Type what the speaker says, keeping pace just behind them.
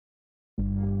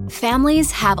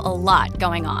Families have a lot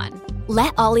going on.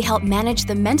 Let Ollie help manage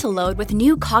the mental load with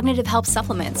new cognitive help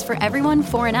supplements for everyone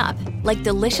 4 and up, like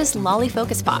delicious Lolly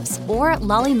Focus Pops or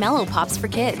Lolly Mellow Pops for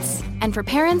kids. And for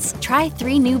parents, try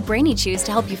 3 new Brainy Chews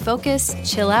to help you focus,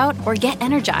 chill out, or get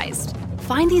energized.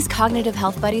 Find these cognitive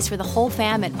health buddies for the whole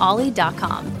fam at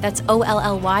ollie.com. That's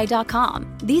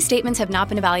OLLY.com. These statements have not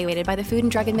been evaluated by the Food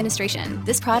and Drug Administration.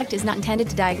 This product is not intended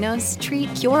to diagnose,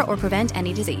 treat, cure, or prevent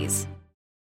any disease.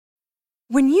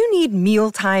 When you need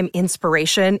mealtime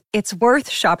inspiration, it's worth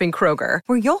shopping Kroger,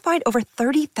 where you'll find over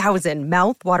 30,000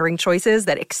 mouth-watering choices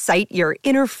that excite your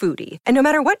inner foodie. And no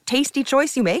matter what tasty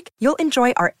choice you make, you'll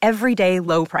enjoy our everyday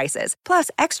low prices, plus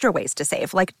extra ways to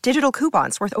save, like digital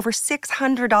coupons worth over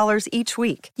 $600 each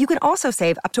week. You can also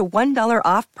save up to $1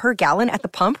 off per gallon at the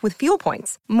pump with fuel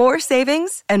points. More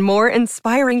savings and more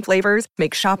inspiring flavors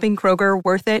make shopping Kroger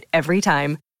worth it every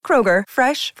time. Kroger,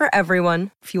 fresh for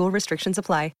everyone. Fuel restrictions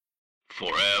apply.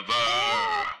 Forever.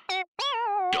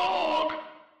 Dog.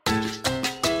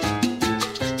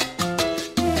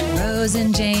 Rose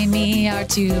and Jamie are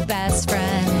 2 best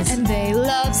friends, and they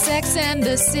love Sex and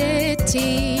the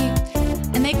City.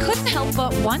 And they couldn't help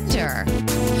but wonder,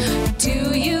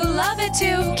 do you love it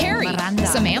too? Carrie, Miranda,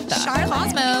 Samantha,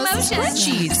 Charlotte, Cosmos,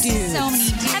 Spreadsheets, so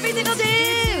many dudes. Every single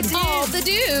dude. All the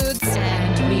dudes.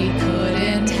 And we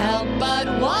couldn't help but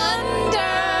wonder.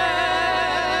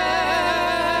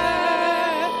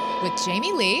 With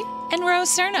Jamie Lee and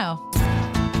Rose Cerno.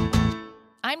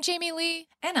 I'm Jamie Lee.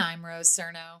 And I'm Rose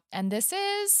Cerno. And this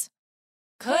is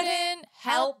Couldn't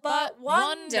Help But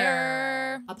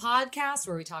Wonder, a podcast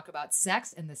where we talk about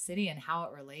sex and the city and how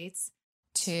it relates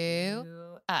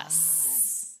to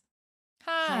us.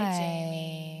 Hi,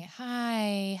 Jamie.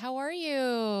 Hi. How are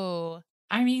you?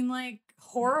 I mean, like,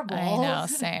 horrible. I know,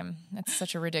 same. It's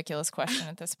such a ridiculous question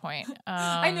at this point.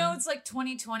 I know, it's like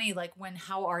 2020, like when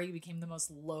 "How are you" became the most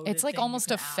loaded. It's like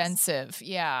almost offensive. Ask.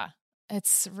 Yeah.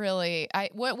 It's really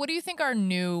what do you think our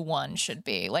new one should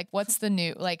be? Like, what's the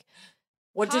new, like,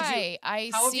 what did hi, you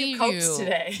I how see have you coped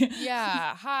today?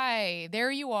 Yeah. Hi,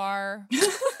 there you are.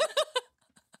 Oh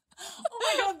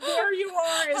my God, there you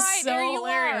are is hi, so there you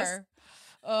hilarious. Are.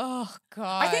 Oh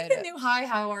God. I think the new "Hi,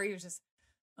 how are you" is just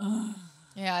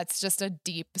yeah, it's just a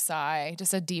deep sigh,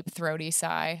 just a deep throaty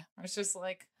sigh. It's just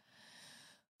like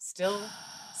still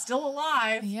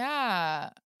alive. Yeah.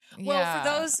 Well, for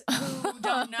those who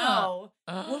don't know,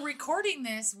 we're recording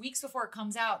this weeks before it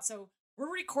comes out. So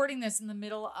we're recording this in the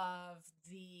middle of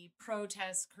the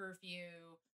protest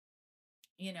curfew,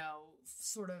 you know,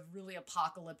 sort of really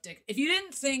apocalyptic. If you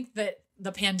didn't think that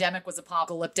the pandemic was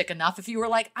apocalyptic enough, if you were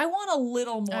like, I want a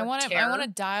little more I want to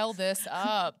dial this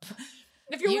up.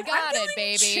 If you're you like, got I'm it,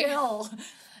 baby. Chill.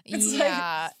 It's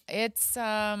yeah, like, it's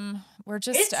we're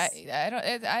just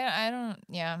I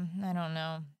don't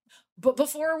know. But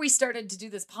before we started to do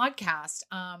this podcast,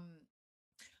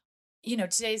 you know,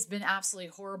 today's been absolutely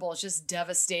horrible. It's just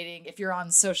devastating. If you're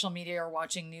on social media or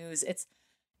watching news, it's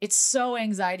so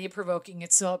anxiety provoking.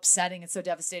 It's so upsetting. It's so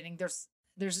devastating.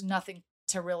 There's nothing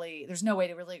to really, there's no way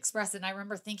to really express it. And I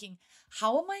remember thinking,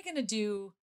 how am I going to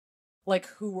do, like,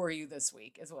 who were you this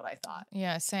week is what I thought.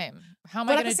 Yeah, same. How am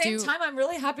I going to do? But at the same time, I'm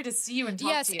really happy to see you and talk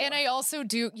to you. Yes, and I also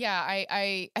do. Yeah,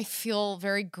 I feel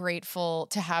very grateful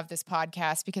to have this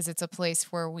podcast because it's a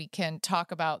place where we can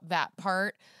talk about that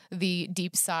part, the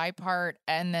deep sigh part,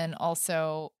 and then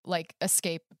also like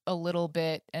escape a little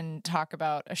bit and talk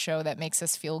about a show that makes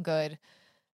us feel good.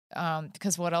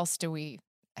 Because what else do we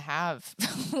have?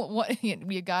 What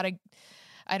you gotta.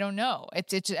 I don't know.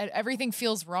 Everything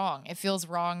feels wrong. It feels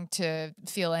wrong to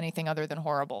feel anything other than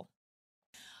horrible.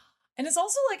 And it's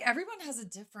also like everyone has a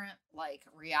different like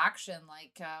reaction.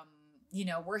 Like, you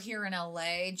know, we're here in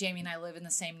LA. Jamie and I live in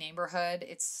the same neighborhood.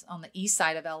 It's on the east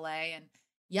side of LA. And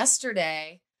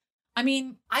yesterday, I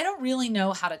mean, I don't really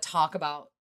know how to talk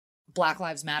about Black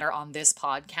Lives Matter on this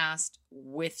podcast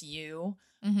with you.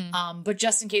 Mm-hmm. But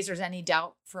just in case there's any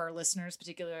doubt for our listeners,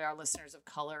 particularly our listeners of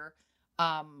color,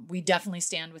 we definitely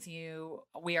stand with you.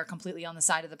 We are completely on the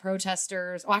side of the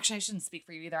protesters. Oh, actually, I shouldn't speak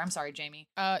for you either. I'm sorry, Jamie.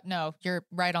 No, you're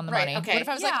right on the Right, money. okay, What if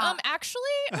I was like, actually,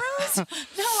 Rose? No,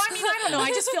 I mean, I don't know. I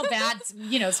just feel bad.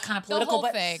 You know, it's kind of political.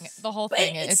 The whole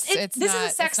thing. It's this is a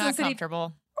Sex and not the City.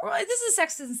 comfortable. This is a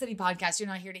Sex and the City podcast. You're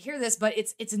not here to hear this, but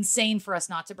it's insane for us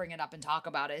not to bring it up and talk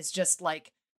about it. It's just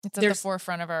like it's at the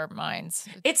forefront of our minds.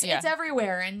 It's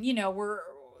everywhere, and you know, we're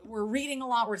reading a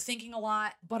lot, we're thinking a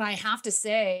lot. But I have to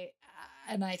say,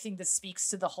 and I think this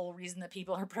speaks to the whole reason that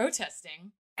people are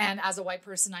protesting. And as a white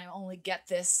person, I only get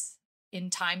this in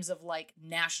times of like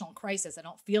national crisis. I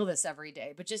don't feel this every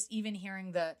day, but just even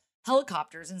hearing the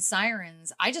helicopters and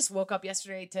sirens. I just woke up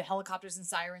yesterday to helicopters and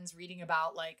sirens, reading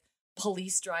about like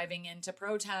police driving into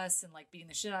protests and like beating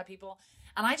the shit out of people.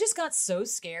 And I just got so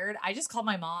scared. I just called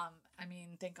my mom. I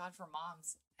mean, thank God for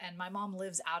moms. And my mom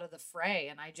lives out of the fray.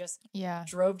 And I just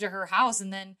drove to her house.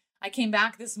 And then I came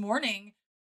back this morning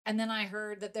and then I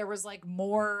heard that there was like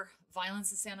more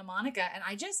violence in Santa Monica. And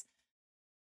I just,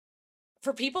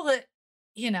 for people that,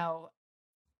 you know,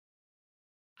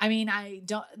 I mean,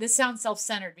 this sounds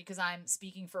self-centered because I'm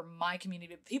speaking for my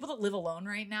community, but people that live alone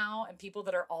right now and people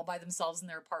that are all by themselves in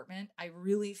their apartment, I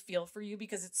really feel for you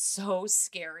because it's so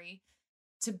scary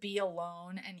to be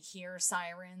alone and hear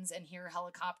sirens and hear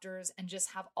helicopters and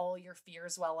just have all your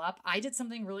fears well up. I did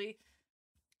something really,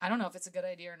 I don't know if it's a good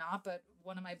idea or not, but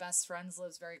one of my best friends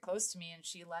lives very close to me and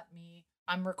she let me,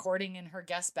 I'm recording in her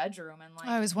guest bedroom and like.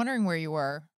 I was wondering where you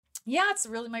were. Yeah, it's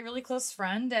really my really close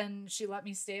friend and she let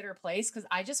me stay at her place because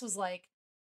I just was like,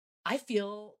 I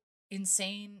feel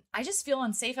insane. I just feel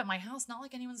unsafe at my house. Not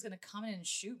like anyone's going to come in and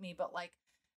shoot me, but like,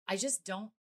 I just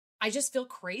feel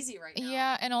crazy right now.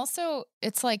 Yeah. And also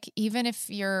it's like, even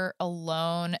if you're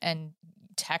alone and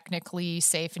technically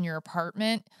safe in your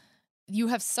apartment, you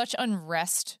have such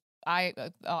unrest. I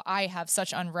have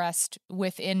such unrest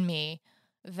within me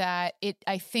that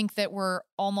I think that we're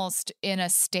almost in a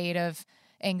state of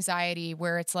anxiety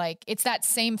where it's like, it's that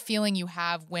same feeling you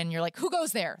have when you're like, who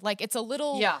goes there? Like, it's a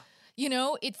little, you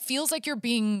know, it feels like you're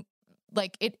being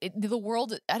like the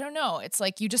world. I don't know. It's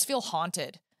like, you just feel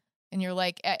haunted. And you're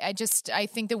like, I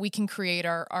think that we can create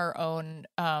our own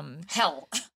hell.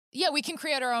 Yeah, we can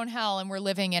create our own hell and we're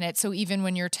living in it. So even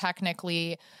when you're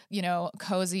technically, you know,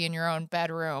 cozy in your own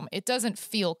bedroom, it doesn't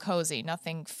feel cozy.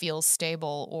 Nothing feels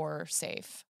stable or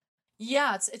safe.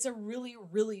 Yeah, it's a really,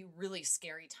 really, really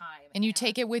scary time. And you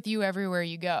take it with you everywhere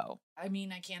you go. I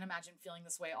mean, I can't imagine feeling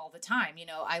this way all the time. You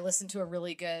know, I listened to a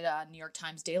really good New York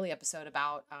Times Daily episode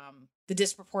about the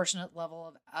disproportionate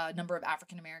level of number of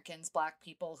African Americans, Black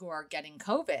people who are getting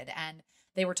COVID. And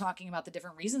they were talking about the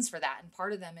different reasons for that. And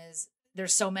part of them is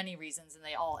there's so many reasons and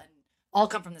they all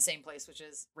come from the same place, which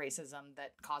is racism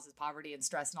that causes poverty and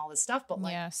stress and all this stuff. But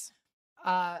like, yes.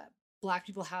 Black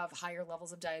people have higher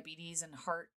levels of diabetes and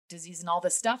heart disease and all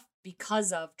this stuff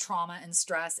because of trauma and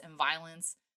stress and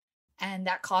violence. And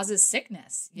that causes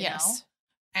sickness, you know?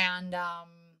 And,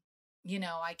 you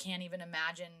know, I can't even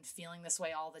imagine feeling this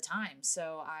way all the time.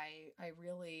 So I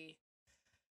really,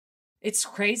 it's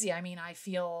crazy. I mean, I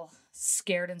feel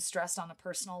scared and stressed on a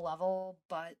personal level,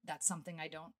 but that's something I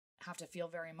don't have to feel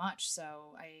very much.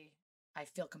 So I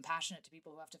feel compassionate to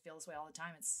people who have to feel this way all the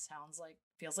time. It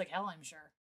feels like hell, I'm sure.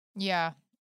 Yeah.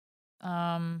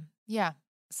 Yeah.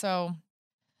 So,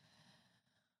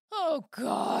 oh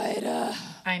God.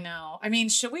 I know. I mean,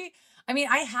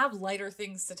 I have lighter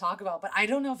things to talk about, but I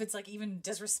don't know if it's like even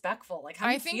disrespectful. Like, how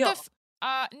do you feel?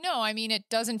 No, I mean, it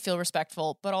doesn't feel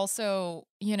respectful, but also,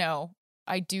 you know,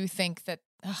 I do think that,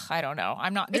 I don't know.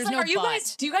 I'm not, there's like, no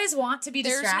do you guys want to be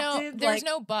distracted? There's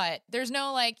no but. There's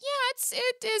no like, yeah,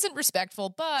 it isn't respectful,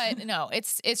 but no,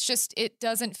 it's just, it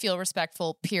doesn't feel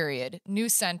respectful, period. New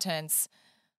sentence.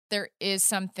 There is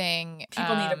something.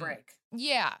 People need a break.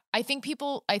 Yeah. I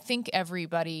think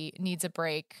everybody needs a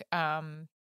break.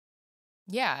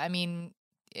 Yeah. I mean,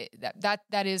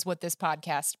 that is what this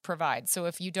podcast provides. So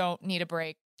if you don't need a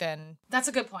break, then. That's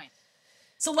a good point.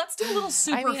 So let's do a little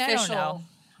superficial. I don't know.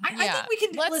 I think we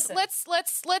can listen.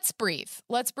 Let's breathe.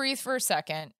 Let's breathe for a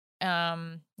second.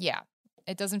 Yeah.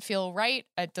 It doesn't feel right.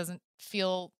 It doesn't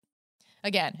feel,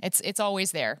 again, it's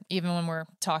always there, even when we're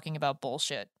talking about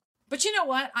bullshit. But you know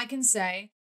what? I can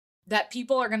say that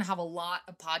people are going to have a lot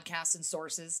of podcasts and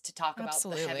sources to talk about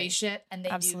the heavy shit. And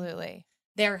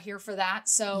they're here for that.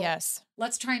 So yes,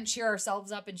 let's try and cheer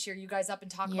ourselves up and cheer you guys up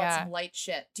and talk about some light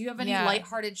shit. Do you have any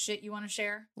lighthearted shit you want to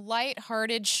share?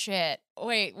 Lighthearted shit.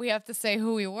 Wait, we have to say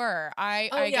who we were.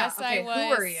 I guess okay. I was. Who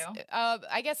were you?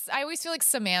 I guess I always feel like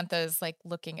Samantha's like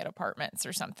looking at apartments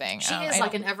or something. She is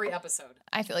like in every episode.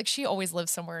 I feel like she always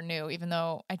lives somewhere new, even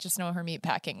though I just know her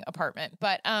meatpacking apartment.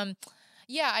 But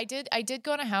yeah, I did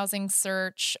go on a housing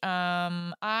search.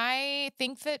 I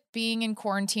think that being in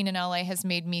quarantine in LA has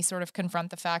made me sort of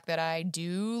confront the fact that I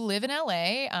do live in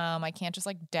LA. I can't just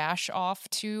like dash off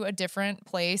to a different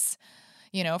place,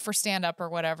 you know, for stand up or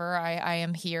whatever. I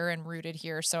am here and rooted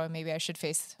here. So maybe I should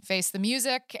face the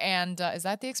music. And is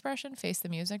that the expression? Face the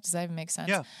music? Does that even make sense?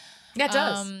 Yeah, it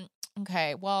does.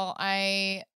 Okay. Well,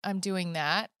 I'm doing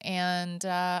that. And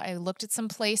I looked at some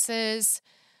places.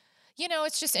 You know,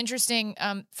 it's just interesting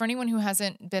for anyone who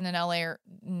hasn't been in LA or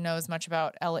knows much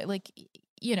about LA. Like,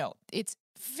 you know, it's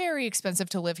very expensive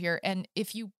to live here. And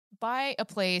if you buy a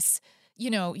place,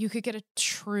 you know, you could get a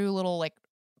true little like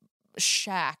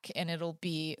shack and it'll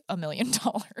be $1 million.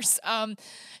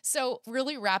 So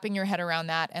really wrapping your head around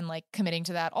that and like committing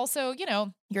to that. Also, you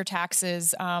know, your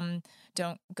taxes,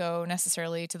 don't go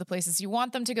necessarily to the places you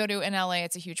want them to go to. In LA,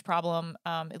 it's a huge problem.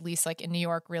 At least like in New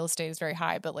York, real estate is very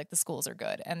high, but like the schools are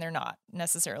good and they're not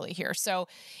necessarily here. So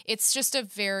it's just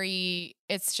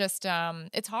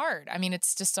it's hard. I mean,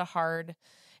 it's a hard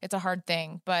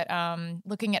thing, but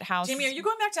looking at how Jamie, are you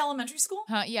going back to elementary school?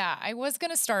 Yeah, I was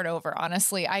going to start over.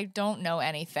 Honestly, I don't know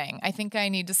anything. I think I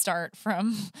need to start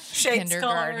from Shapes,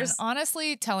 kindergarten. colors.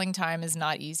 Honestly, telling time is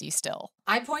not easy still.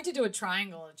 I pointed to a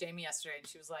triangle at Jamie yesterday, and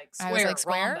she was like, I was like,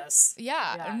 square? rhombus.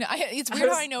 Yeah. It's weird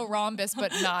how I know rhombus,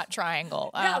 but not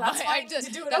triangle. Yeah, that's why I need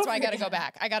to do it That's why I over got to go again.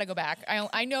 back. I got to go back.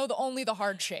 I know only the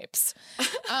hard shapes,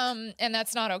 and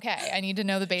that's not okay. I need to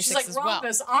know the basics She's as like, well.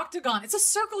 rhombus, octagon. It's a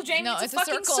circle, Jamie. No, it's it's a a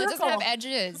fucking circle. It doesn't have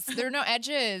edges. There are no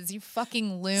edges. You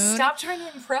fucking loon. Stop trying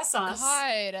to impress us.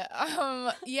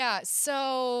 God. Yeah.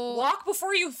 So Walk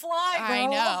before you fly,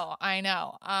 girl. I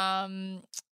know.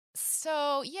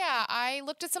 So yeah, I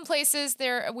looked at some places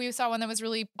there. We saw one that was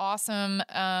really awesome.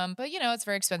 But you know, it's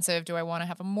very expensive. Do I want to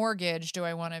have a mortgage? Do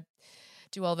I want to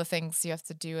do all the things you have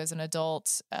to do as an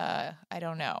adult? I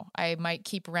don't know. I might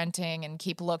keep renting and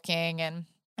keep looking. And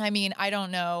I mean, I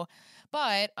don't know.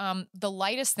 But the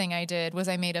lightest thing I did was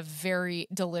I made a very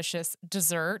delicious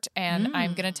dessert, and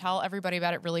I'm going to tell everybody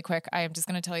about it really quick. I am just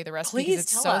going to tell you the recipe because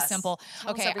it's so simple.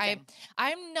 Tell us Okay, everything.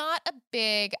 I'm not a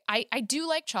big. I do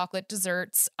like chocolate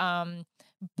desserts.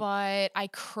 But I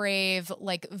crave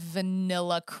like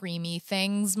vanilla creamy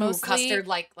things mostly. Ooh, custard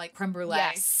like creme brulee.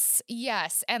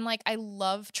 Yes. And like I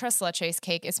love tres leches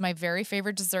cake. It's my very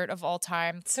favorite dessert of all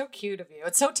time. It's so cute of you.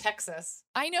 It's so Texas.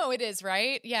 I know it is,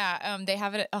 right? Yeah. They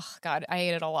have it. Oh God, I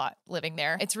ate it a lot living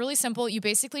there. It's really simple. You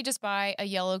basically just buy a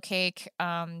yellow cake.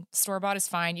 Store-bought is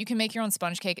fine. You can make your own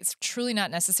sponge cake. It's truly not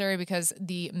necessary because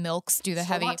the milks do the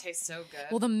heavy. Store-bought tastes so good.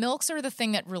 Well, the milks are the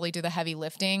thing that really do the heavy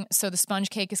lifting. So the sponge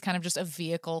cake is kind of just a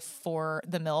vehicle for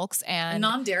the milks. And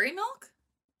non-dairy milk?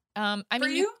 I For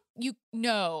mean, you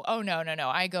no. Oh no.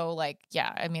 I go like,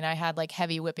 yeah, I mean, I had like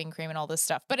heavy whipping cream and all this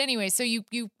stuff. But anyway, so you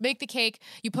make the cake,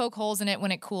 you poke holes in it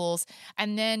when it cools,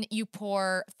 and then you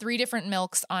pour 3 different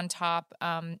milks on top,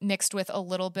 mixed with a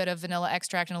little bit of vanilla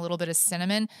extract and a little bit of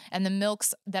cinnamon. And the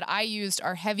milks that I used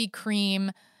are heavy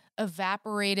cream,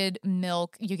 evaporated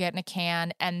milk you get in a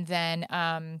can, and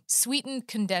then sweetened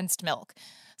condensed milk.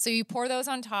 So you pour those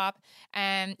on top,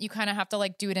 and you kind of have to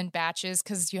like do it in batches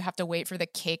because you have to wait for the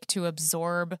cake to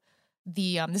absorb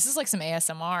the this is like some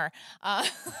ASMR.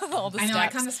 All the I know, steps. I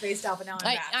kind of spaced out, but now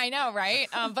I'm back. I know, right?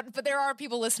 But there are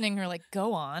people listening who are like,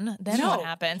 go on. Then what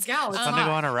happens? Go, it's Time to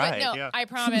go on a But ride. no, Yeah. I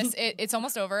promise it's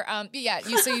almost over. But yeah,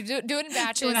 so you do it in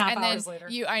batches, 2.5 and then hours later.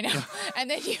 I know, and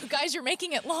then you guys, you're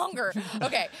making it longer.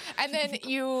 Okay, and then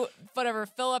you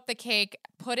fill up the cake,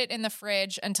 put it in the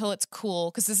fridge until it's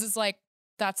cool, because this is like.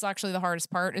 That's actually the hardest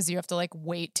part is you have to like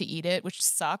wait to eat it, which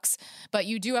sucks. But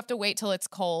you do have to wait till it's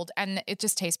cold, and it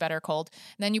just tastes better cold.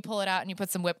 And then you pull it out and you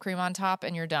put some whipped cream on top,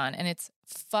 and you're done. And it's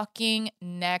fucking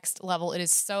next level. It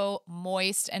is so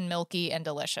moist and milky and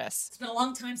delicious. It's been a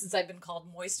long time since I've been called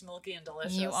moist, milky, and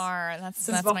delicious. You are. That's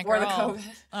Since my before girl. the COVID.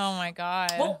 Oh my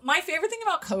God. Well, my favorite thing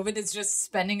about COVID is just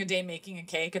spending a day making a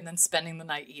cake and then spending the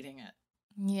night eating it.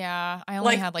 Yeah, I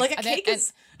only had like a cake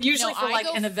is usually for like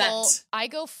an event. I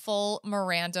go full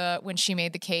Miranda when she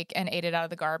made the cake and ate it out of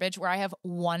the garbage, where I have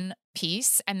one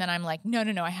piece and then I'm like, no,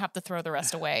 I have to throw the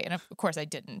rest away. And of course I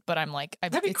didn't, but I'm like,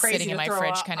 That'd be it's crazy sitting to in my throw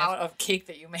fridge, out of cake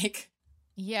that you make.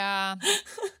 Yeah,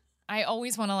 I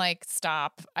always want to like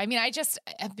stop. I mean,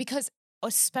 because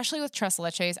especially with tres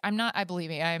leches, believe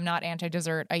me, I am not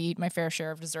anti-dessert. I eat my fair share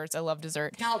of desserts. I love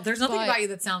dessert. Gal, there's nothing But- about you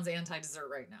that sounds anti-dessert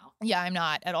right now. Yeah, I'm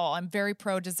not at all. I'm very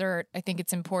pro dessert. I think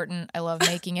it's important. I love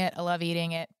making it. I love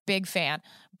eating it. Big fan.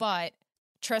 But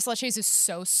tres leches is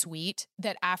so sweet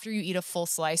that after you eat a full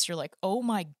slice, you're like, oh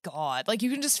my God. Like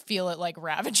you can just feel it like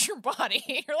ravage your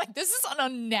body. You're like, this is an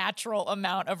unnatural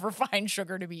amount of refined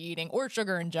sugar to be eating, or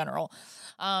sugar in general.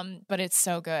 But it's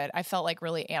so good. I felt like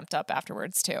really amped up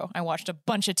afterwards too. I watched a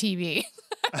bunch of TV.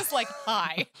 I was like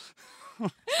high.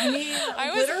 I mean,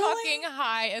 I was fucking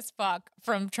high as fuck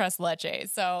from tres leches.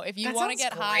 So if you That want to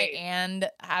sounds get high great. and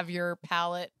have your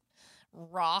palate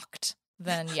rocked,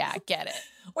 then yeah, get it.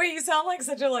 Wait, you sound like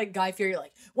such a like Guy Fieri.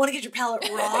 Like, want to get your palate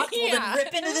rocked? Well, Yeah. then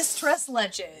rip into this tres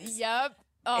leches. Yep.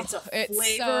 Oh, It's a It's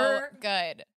so flavor.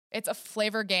 good. It's a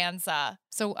flavor ganza.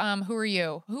 So, who are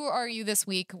you? Who are you this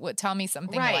week? Tell me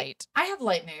something Right. light. I have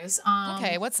light news.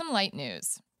 Okay, what's some light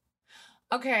news?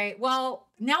 Okay, well,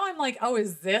 now I'm like, oh,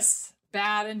 is this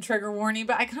bad and trigger warning?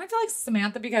 But I kind of feel like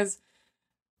Samantha because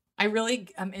I really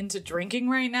am into drinking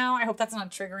right now. I hope that's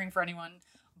not triggering for anyone.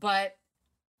 but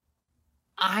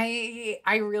I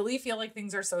really feel like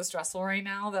things are so stressful right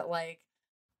now that like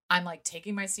I'm like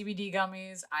taking my CBD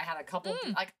gummies. I had a couple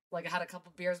I had a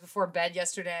couple beers before bed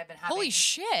yesterday. I've been having Holy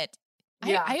shit.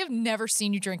 Yeah. I have never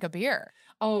seen you drink a beer.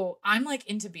 Oh, I'm like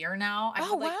into beer now.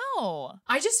 Wow.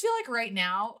 I just feel like right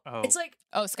now it's like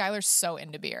Skylar's so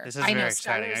into beer. This is I know, very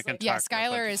exciting. Skylar's I can like- talk. Yeah,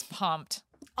 real Skylar quick. is pumped.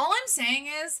 all I'm saying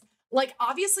is like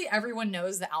obviously everyone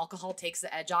knows that alcohol takes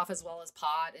the edge off as well as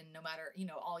pot and no matter,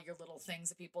 all your little things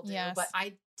that people do. Yes. But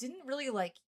I didn't really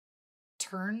like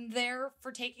turn there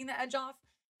for taking the edge off.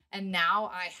 And now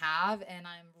I have, and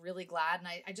I'm really glad. And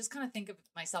I just kind of think of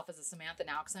myself as a Samantha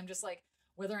now because I'm just like,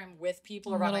 whether I'm with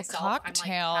people or by Little myself,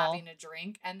 cocktail. I'm like having a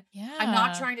drink. And Yeah. I'm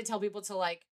not trying to tell people to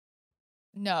like,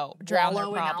 No, drown their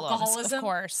wallow in problems. alcoholism. Of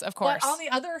course. but on the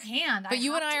other hand, But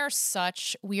you and I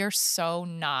we are so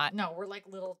not. no, we're like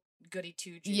little goody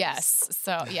two Jews. Yes.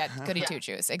 So yeah, goody Yeah. two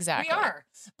juice. Exactly. We are.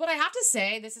 But I have to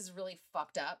say, this is really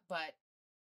fucked up, but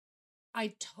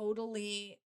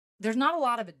there's not a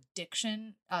lot of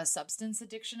addiction, substance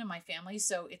addiction in my family,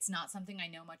 so it's not something I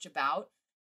know much about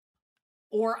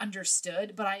or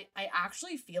understood, but I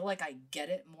actually feel like I get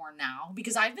it more now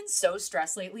because I've been so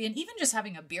stressed lately, and even just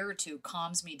having a beer or two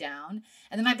calms me down.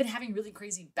 And then I've been having really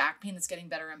crazy back pain that's getting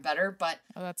better and better, but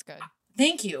Oh, that's good.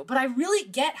 thank you. But I really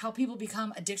get how people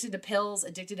become addicted to pills,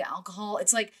 addicted to alcohol.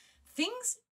 It's like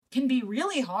things can be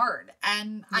really hard.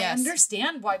 And I Yes.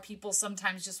 understand why people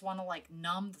sometimes just want to like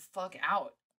numb the fuck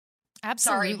out.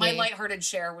 Absolutely. Sorry, my lighthearted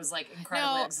share was like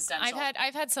incredibly existential.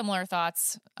 I've had similar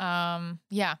thoughts.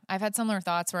 Yeah, I've had similar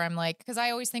thoughts where I'm like, because I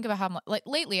always think about how like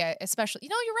lately, especially,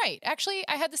 you're right. Actually,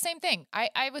 I had the same thing.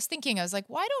 I was thinking, I was like,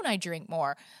 why don't I drink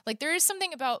more? Like there is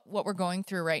something about what we're going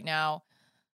through right now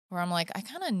where I'm like, I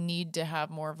kind of need to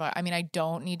have more. I mean, I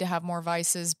don't need to have more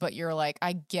vices, but you're like,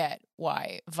 I get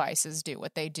why vices do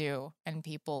what they do and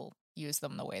people use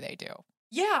them the way they do.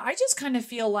 Yeah, I just kind of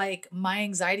feel like my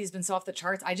anxiety has been so off the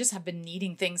charts. I just have been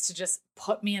needing things to just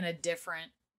put me in a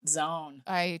different zone.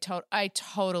 I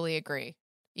totally agree.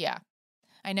 Yeah,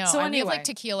 I know. So We have anyway, like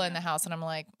tequila in the house, and I'm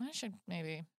like, I should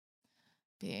maybe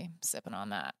be sipping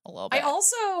on that a little I bit.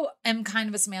 also am kind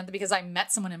of a Samantha because I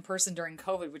met someone in person during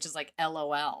COVID, which is like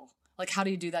LOL. Like, how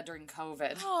do you do that during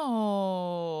COVID?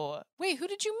 Oh, wait, who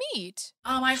did you meet?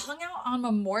 I hung out on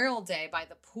Memorial Day by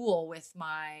the pool with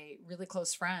my really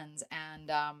close friends, and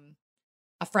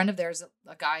a friend of theirs,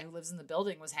 a guy who lives in the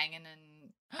building, was hanging,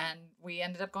 and we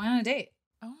ended up going on a date.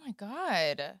 Oh my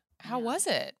God. How Yeah. was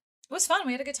it? It was fun.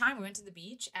 We had a good time. We went to the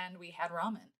beach and we had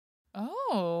ramen.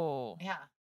 Oh, Yeah,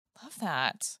 love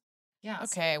that. yeah. so-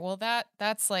 Okay, well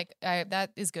that's like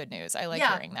that is good news. I like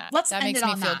Yeah, hearing that. let's That end makes it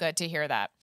me on feel that. good to hear that.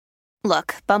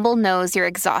 Look, Bumble knows you're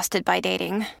exhausted by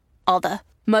dating. All the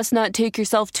must not take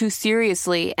yourself too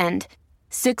seriously and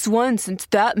 6'1" since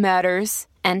that matters.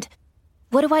 And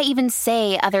what do I even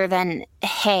say other than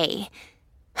hey?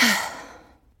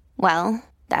 Well,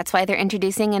 that's why they're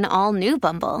introducing an all-new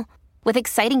Bumble with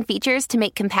exciting features to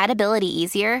make compatibility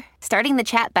easier, starting the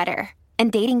chat better,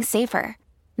 and dating safer.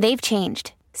 They've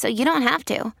changed, so you don't have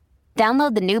to.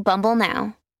 Download the new Bumble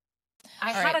now. I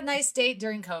All had right. a nice date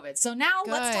during COVID. So now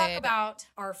let's talk Good. about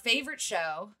our favorite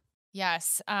show.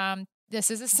 Yes.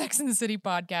 This is a Sex and the City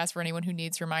podcast for anyone who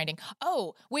needs reminding.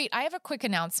 Oh, wait, I have a quick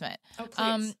announcement. Oh,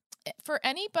 please. For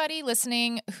anybody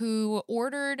listening who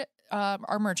ordered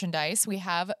our merchandise, we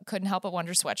have Couldn't Help But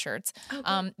Wonder sweatshirts.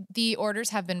 The orders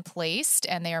have been placed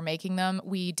and they are making them.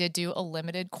 We did do a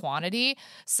limited quantity,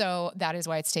 so that is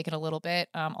why it's taken a little bit.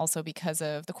 Also because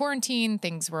of the quarantine,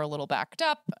 things were a little backed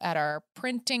up at our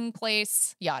printing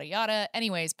place, yada, yada.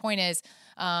 Anyways, point is,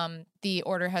 the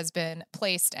order has been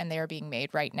placed and they are being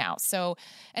made right now. So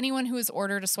anyone who has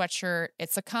ordered a sweatshirt,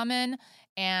 it's a come-in.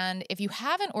 And if you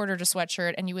haven't ordered a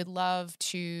sweatshirt and you would love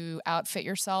to outfit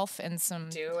yourself in some,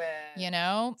 Do it.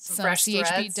 some fresh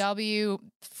CHBW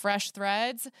fresh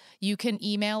threads, you can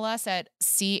email us at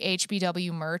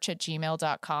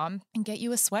chbwmerch@gmail.com and get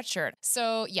you a sweatshirt.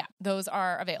 So yeah, those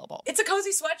are available. It's a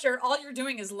cozy sweatshirt. All you're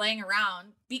doing is laying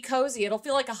around. Be cozy. It'll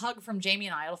feel like a hug from Jamie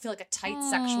and I. It'll feel like a tight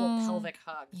sexual pelvic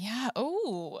hug. Yeah.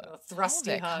 Oh, A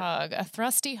thrusty pelvic hug. A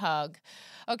thrusty hug.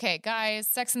 Okay, guys,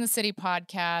 Sex and the City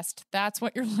podcast. That's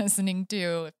what you're listening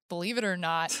to. Believe it or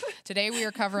not. Today we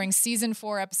are covering season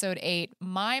 4, episode 8,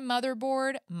 My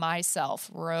Motherboard, Myself.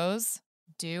 Rose,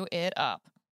 do it up.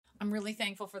 I'm really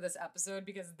thankful for this episode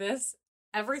because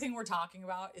everything we're talking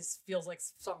about feels like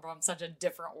something from such a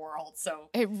different world. So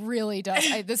It really does.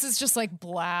 This is just like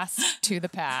blast to the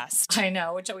past. I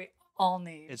know, which we all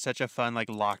need. It's such a fun, like,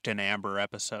 Locked in Amber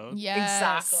episode. Yes,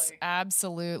 Exactly.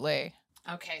 absolutely.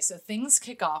 Okay, so things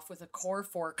kick off with a core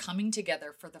 4 coming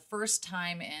together for the first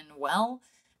time in, well,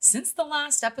 Since the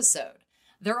last episode,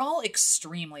 they're all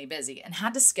extremely busy and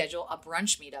had to schedule a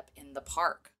brunch meetup in the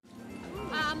park.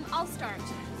 I'll start.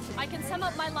 I can sum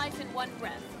up my life in one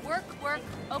breath. Work, work,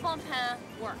 au bon pain,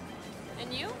 work.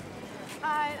 And you?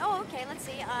 Okay, let's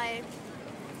see.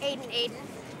 Aiden.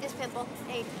 This pimple,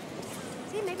 Aiden.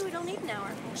 See, maybe we don't need an hour.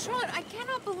 Sean, I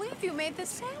cannot believe you made this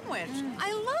sandwich.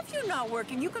 I love you not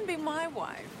working. You can be my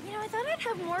wife. You know, I thought I'd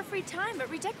have more free time,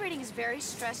 but redecorating is very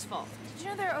stressful. Did you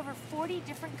know there are over 40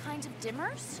 different kinds of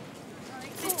dimmers?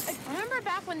 Remember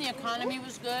back when the economy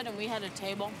was good and we had a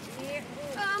table? Yeah.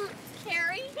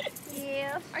 Carrie?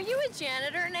 Yeah? Are you a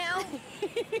janitor now?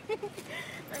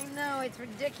 I know, it's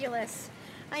ridiculous.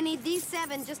 I need these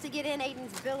 7 just to get in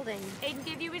Aiden's building. Aiden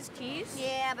gave you his keys?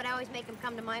 Yeah, but I always make him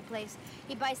come to my place.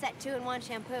 He buys that 2-in-1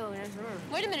 shampoo.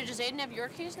 Wait a minute, does Aiden have your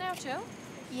keys now, too?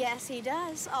 Yes, he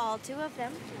does. All 2 of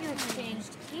them. You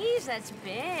exchanged keys, that's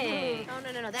big. Oh,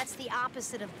 no. That's the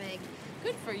opposite of big.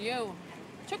 Good for you.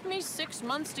 Took me 6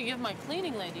 months to give my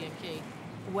cleaning lady a key.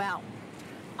 Well,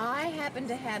 I happen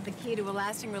to have the key to a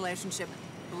lasting relationship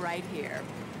right here.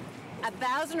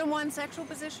 1,001 sexual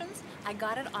positions. I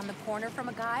got it on the corner from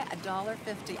a guy,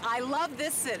 $1.50. I love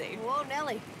this city. Whoa,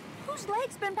 Nellie. Whose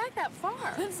leg's been back that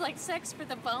far? It's like sex for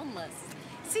the boneless.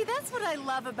 See, that's what I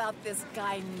love about this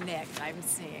guy, Nick, I'm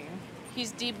seeing.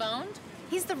 He's deboned?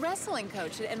 He's the wrestling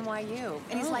coach at NYU,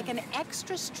 and he's like an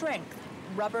extra strength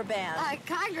rubber band.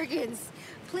 Congregants,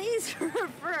 please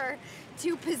refer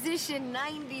to position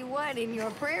 91 in your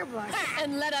prayer book.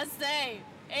 And let us say,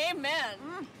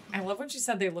 amen. I love when she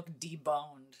said they look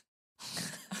deboned.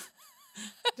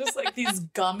 Just like these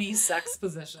gummy sex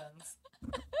positions.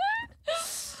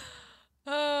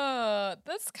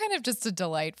 That's kind of just a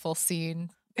delightful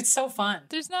scene. It's so fun.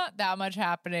 There's not that much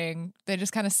happening. They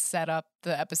just kind of set up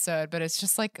the episode, but it's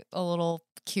just like a little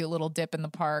cute little dip in the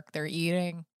park. They're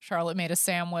eating. Charlotte made a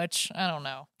sandwich. I don't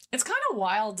know. It's kind of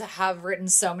wild to have written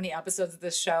so many episodes of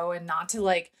this show and not to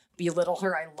like belittle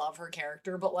her. I love her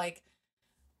character, but like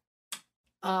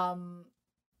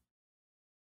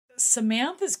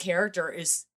Samantha's character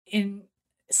is in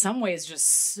some ways just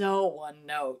so one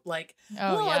note. Like,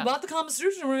 I bought the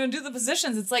Constitution, we're gonna do the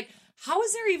positions. It's like, how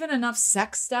is there even enough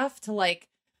sex stuff to like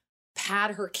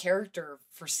pad her character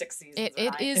for 6 seasons?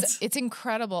 It's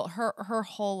incredible. Her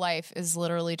whole life is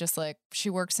literally just like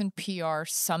she works in PR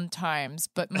sometimes,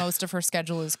 but most of her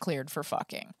schedule is cleared for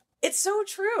fucking. It's so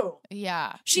true.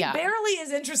 Yeah. She barely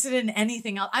is interested in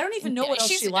anything else. I don't even know what else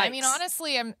she likes. I mean,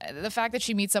 honestly, the fact that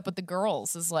she meets up with the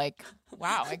girls is like,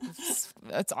 wow,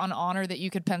 it's an honor that you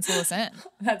could pencil us in.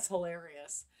 That's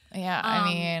hilarious. Yeah, I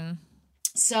mean.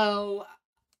 So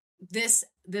this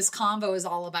convo is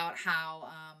all about how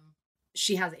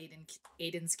she has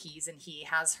Aiden's keys and he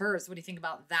has hers. What do you think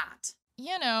about that?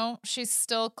 You know, she's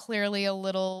still clearly a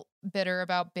little bitter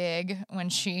about Big when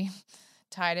she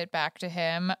tied it back to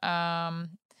him. Yeah,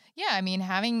 I mean,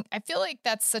 I feel like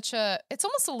that's it's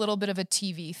almost a little bit of a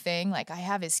TV thing. Like, I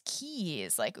have his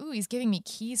keys. Like, ooh, he's giving me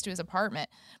keys to his apartment.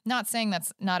 Not saying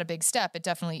that's not a big step. It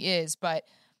definitely is. But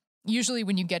usually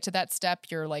when you get to that step,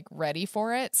 you're like ready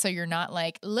for it. So you're not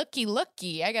like, looky,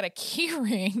 I got a key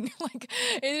ring. Like,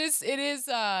 it's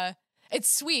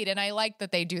sweet. And I like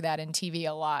that they do that in TV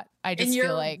a lot. I just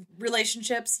feel like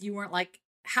relationships, you weren't like,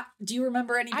 do you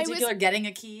remember any particular getting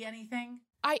a key, anything?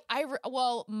 I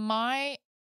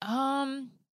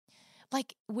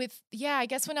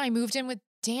guess when I moved in with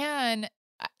Dan,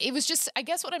 it was just, I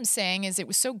guess what I'm saying is it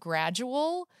was so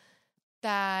gradual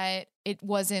that it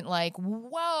wasn't like,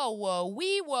 whoa,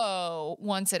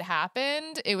 once it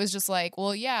happened. It was just like,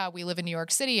 well, yeah, we live in New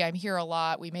York City. I'm here a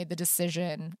lot. We made the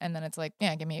decision. And then it's like,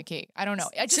 yeah, give me a key. I don't know.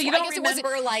 So you don't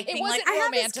remember like, it wasn't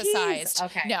romanticized.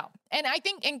 Okay. No. And I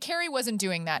think, and Carrie wasn't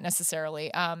doing that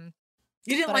necessarily.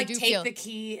 You didn't like take the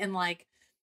key and like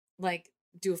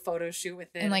do a photo shoot with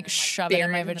it and like shove it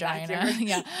in my vagina.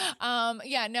 Yeah.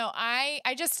 No, I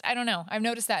don't know. I've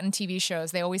noticed that in TV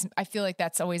shows. I feel like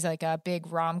that's always like a big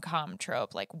rom-com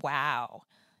trope. Like, wow,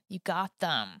 you got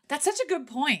them. That's such a good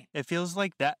point. It feels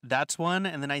like that's one.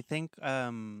 And then I think,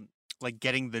 like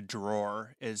getting the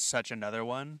drawer is such another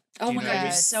one. Oh my God,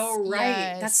 you're so right.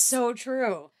 Yes. That's so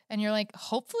true. And you're like,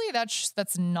 hopefully that's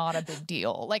not a big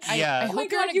deal. Like, I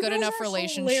hope you're in a good enough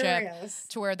relationship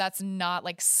to where that's not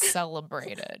like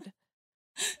celebrated.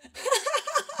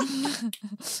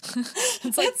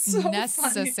 It's like so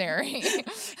necessary.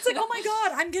 It's like, oh my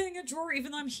God, I'm getting a drawer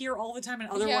even though I'm here all the time and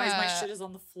otherwise my shit is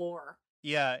on the floor.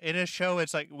 Yeah, in a show,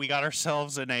 it's like we got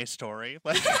ourselves an A story.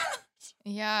 Like,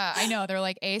 yeah, I know. They're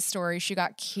like, A story, she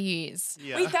got keys.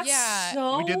 Yeah. Wait, that's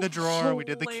so we did the drawer, hilarious. We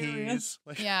did the keys.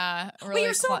 Like,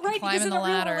 you're so right, because in a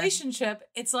real relationship,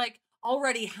 it's like,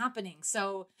 already happening.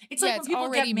 So it's yeah, like when it's people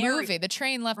already get married. moving. The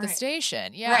train left the Right.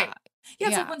 station. Yeah. Right. Yeah,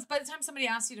 it's Yeah. like when, by the time somebody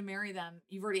asks you to marry them,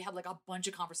 you've already had like a bunch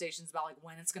of conversations about like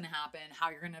when it's going to happen, how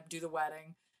you're going to do the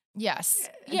wedding. Yes.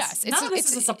 Yes. None of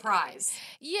this is a surprise.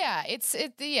 Yeah,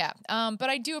 yeah. But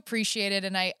I do appreciate it,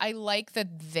 and I like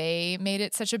that they made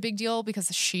it such a big deal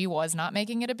because she was not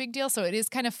making it a big deal. So it is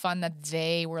kind of fun that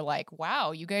they were like,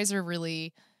 "Wow, you guys are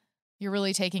you're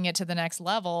really taking it to the next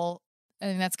level,"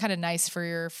 and that's kind of nice for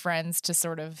your friends to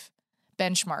sort of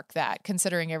benchmark that,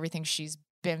 considering everything she's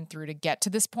been through to get to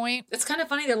this point. It's kind of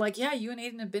funny. They're like, "Yeah, you and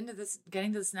Aiden have been to this,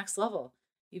 getting to this next level,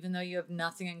 even though you have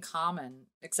nothing in common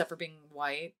except for being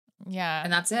white." Yeah,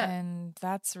 And that's it. And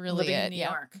that's really Living it. in New Yeah.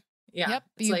 York. Yeah. Yep.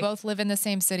 It's You like- both live in the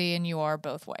same city, and you are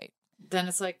both white. Then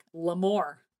it's like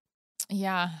L'Amour.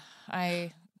 Yeah,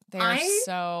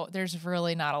 there's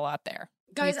really not a lot there.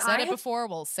 Guys, We've said I it have- before.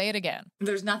 We'll say it again.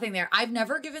 There's nothing there. I've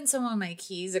never given someone my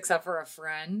keys except for a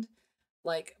friend.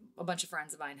 Like a bunch of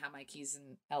friends of mine have my keys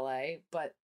in LA,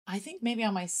 but I think maybe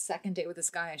on my second date with this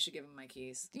guy, I should give him my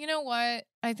keys. You know what?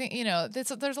 I think,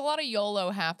 there's a lot of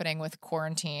YOLO happening with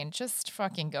quarantine. Just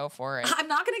fucking go for it. I'm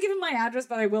not going to give him my address,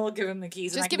 but I will give him the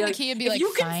keys. Just and I can give him be the key and be if like,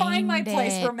 you can find my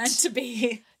place, we're it." meant to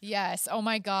be. Yes. Oh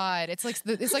my God. It's like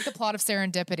the plot of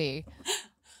Serendipity.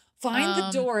 Find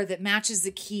the door that matches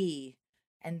the key.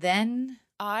 And then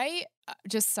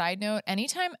Just side note,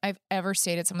 anytime I've ever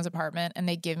stayed at someone's apartment and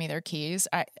they give me their keys,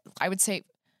 I would say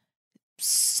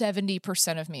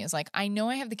 70% of me is like, I know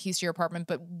I have the keys to your apartment,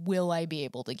 but will I be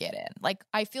able to get in? Like,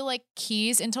 I feel like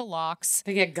keys into locks,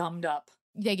 they get gummed up.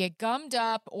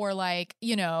 Or like,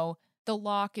 the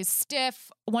lock is stiff.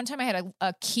 One time I had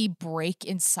a key break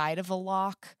inside of a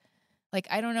lock. Like,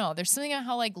 I don't know. There's something about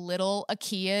how like little a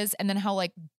key is and then how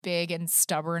like big and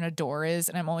stubborn a door is.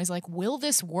 And I'm always like, will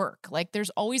this work? Like, there's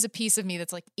always a piece of me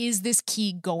that's like, is this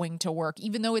key going to work?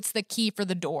 Even though it's the key for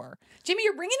the door. Jamie,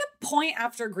 you're bringing up point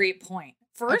after great point.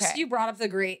 First, Okay. you brought up the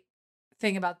great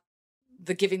thing about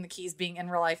the giving the keys being in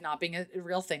real life not being a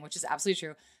real thing, which is absolutely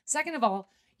true. Second of all,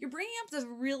 you're bringing up the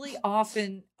really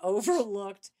often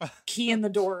overlooked key in the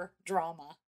door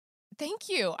drama. Thank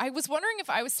you. I was wondering if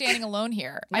I was standing alone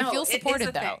here. I No, feel it is a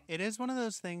supported though. thing. It is one of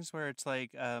those things where it's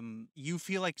like you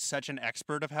feel like such an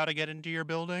expert of how to get into your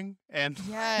building, and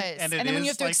Yes. and, And then when you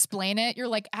have to like, explain it, you're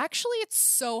like, actually, it's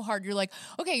so hard. You're like,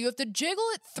 okay, you have to jiggle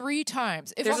it 3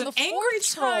 times. If There's on an the angry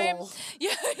 4th time, troll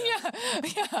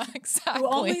yeah, exactly. who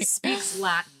only speaks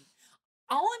Latin.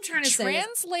 All I'm trying to say is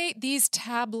Translate these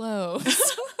tableaus.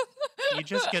 you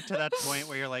just get to that point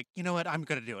where you're like, you know what, I'm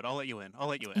gonna do it. I'll let you in.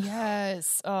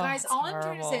 Yes. Oh, guys, it's all I'm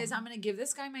trying to say horrible. is I'm going to give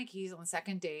this guy my keys on the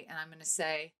second date, and I'm going to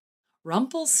say,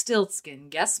 Rumpelstiltskin,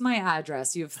 guess my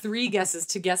address. You have 3 guesses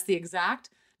to guess the exact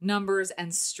numbers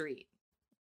and street.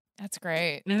 That's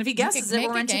great. And if he guesses it, make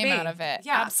we're a meant to game be. out of it.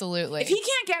 Yeah. Absolutely. If he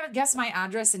can't guess my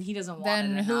address and he doesn't want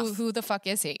then it enough. who the fuck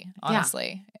is he?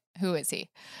 Honestly, who is he?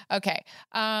 Okay.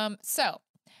 So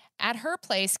at her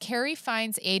place, Carrie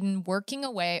finds Aiden working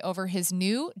away over his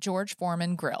new George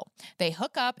Foreman grill. They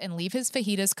hook up and leave his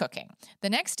fajitas cooking. The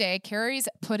next day, Carrie's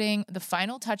putting the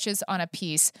final touches on a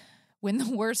piece when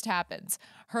the worst happens.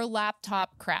 Her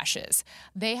laptop crashes.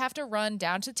 They have to run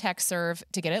down to TechServe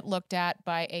to get it looked at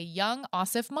by a young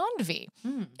Asif Mandvi.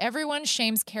 Everyone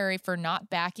shames Carrie for not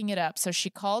backing it up, so she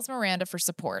calls Miranda for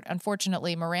support.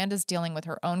 Unfortunately, Miranda's dealing with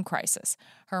her own crisis.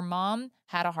 Her mom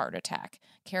had a heart attack.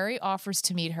 Carrie offers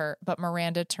to meet her, but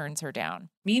Miranda turns her down.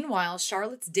 Meanwhile,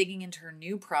 Charlotte's digging into her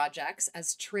new projects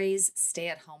as Trey's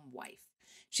stay-at-home wife.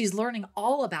 She's learning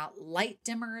all about light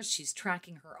dimmers. She's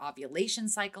tracking her ovulation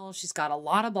cycle. She's got a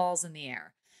lot of balls in the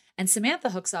air. And Samantha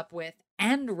hooks up with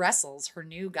and wrestles her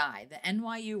new guy, the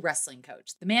NYU wrestling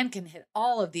coach. The man can hit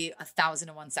all of the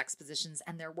 1,001 sex positions,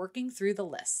 and they're working through the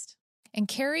list. And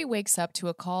Carrie wakes up to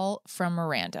a call from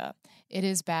Miranda. It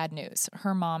is bad news.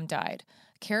 Her mom died.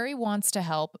 Carrie wants to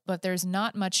help, but there's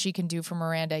not much she can do for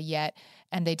Miranda yet,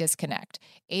 and they disconnect.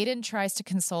 Aiden tries to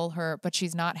console her, but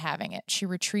she's not having it. She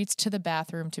retreats to the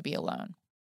bathroom to be alone.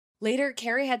 Later,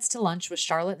 Carrie heads to lunch with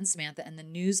Charlotte and Samantha, and the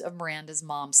news of Miranda's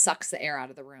mom sucks the air out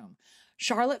of the room.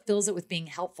 Charlotte fills it with being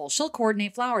helpful. She'll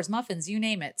coordinate flowers, muffins, you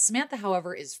name it. Samantha,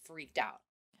 however, is freaked out.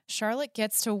 Charlotte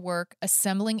gets to work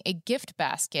assembling a gift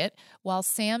basket while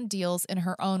Sam deals in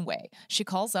her own way. She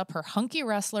calls up her hunky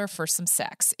wrestler for some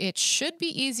sex. It should be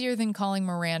easier than calling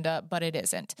Miranda, but it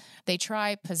isn't. They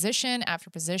try position after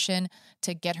position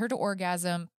to get her to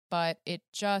orgasm, but it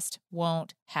just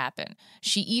won't happen.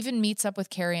 She even meets up with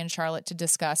Carrie and Charlotte to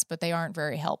discuss, but they aren't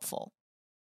very helpful.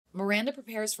 Miranda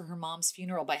prepares for her mom's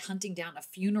funeral by hunting down a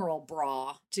funeral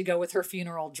bra to go with her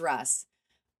funeral dress.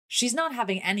 She's not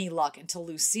having any luck until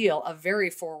Lucille, a very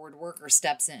forward worker,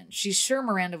 steps in. She's sure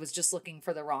Miranda was just looking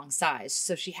for the wrong size,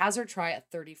 so she has her try a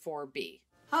 34B.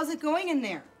 How's it going in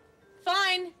there?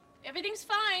 Fine. Everything's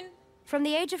fine. From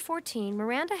the age of 14,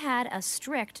 Miranda had a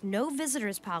strict no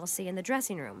visitors policy in the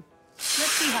dressing room.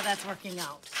 Let's see how that's working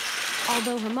out.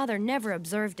 Although her mother never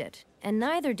observed it, and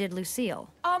neither did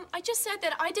Lucille. I just said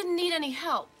that I didn't need any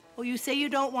help. Well, you say you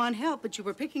don't want help, but you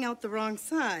were picking out the wrong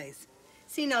size.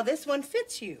 See, now this one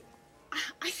fits you.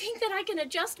 I think that I can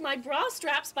adjust my bra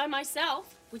straps by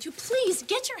myself. Would you please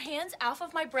get your hands off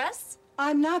of my breasts?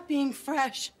 I'm not being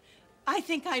fresh. I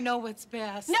think I know what's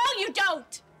best. No, you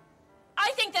don't!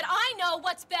 I think that I know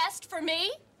what's best for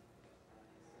me.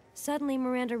 Suddenly,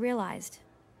 Miranda realized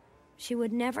she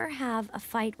would never have a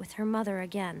fight with her mother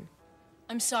again.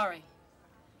 I'm sorry.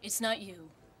 It's not you.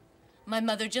 My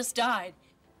mother just died.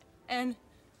 And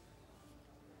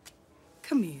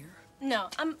Come here. no,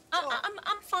 I'm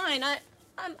fine.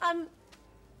 I'm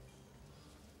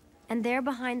And there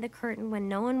behind the curtain, when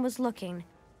no one was looking,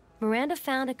 Miranda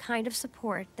found a kind of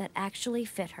support that actually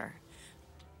fit her.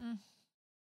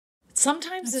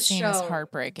 Sometimes this scene is show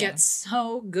heartbreaking. gets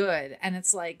so good, and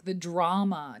it's like the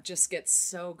drama just gets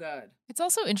so good. It's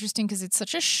also interesting because it's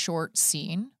such a short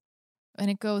scene and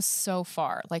it goes so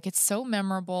far. Like, it's so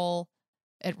memorable.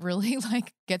 It really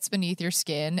like gets beneath your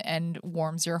skin and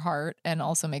warms your heart and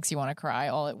also makes you want to cry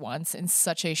all at once in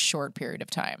such a short period of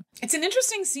time. It's an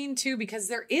interesting scene too, because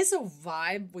there is a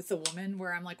vibe with the woman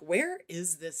where I'm like, where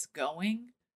is this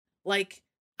going? Like,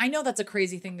 I know that's a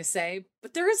crazy thing to say,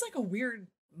 but there is like a weird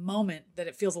moment that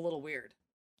it feels a little weird.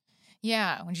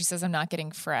 Yeah, when she says, I'm not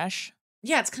getting fresh.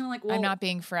 Yeah, it's kind of like, well, I'm not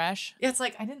being fresh. Yeah, it's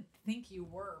like, I didn't think you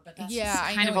were, but that's Yeah, just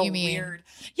I kind know of what a you mean. weird.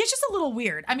 Yeah, it's just a little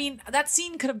weird. I mean, that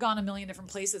scene could have gone a million different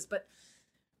places, but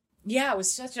yeah, it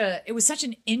was such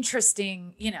an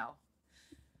interesting,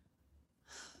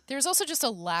 There's also just a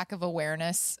lack of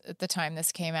awareness at the time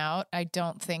this came out. I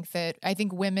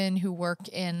think women who work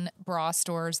in bra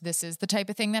stores, this is the type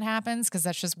of thing that happens because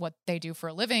that's just what they do for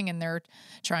a living and they're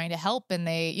trying to help. And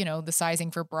they, the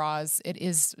sizing for bras, it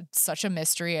is such a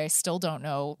mystery. I still don't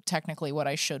know technically what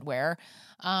I should wear.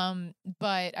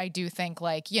 But I do think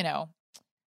in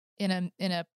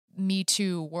a Me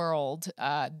Too world,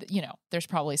 there's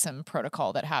probably some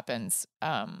protocol that happens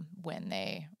when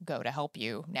they go to help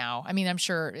you now. I mean, I'm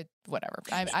sure whatever.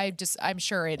 I'm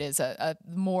sure it is a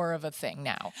more of a thing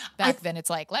now. Back then it's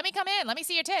like, let me come in, let me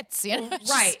see your tits.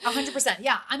 Right. 100%.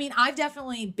 Yeah. I mean, I've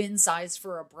definitely been sized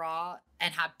for a bra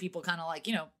and had people kind of like,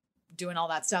 doing all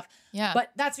that stuff. Yeah.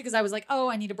 But that's because I was like, oh,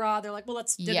 I need a bra. They're like, well,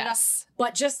 let's do Yes.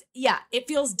 But just, yeah, it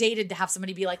feels dated to have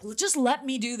somebody be like, just let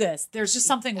me do this. There's just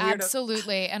something weird.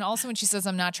 Absolutely. And also when she says,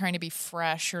 I'm not trying to be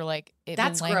fresh, or like,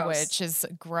 That's the language is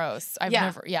gross. I'm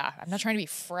not trying to be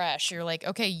fresh. You're like,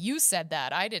 okay, you said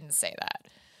that. I didn't say that.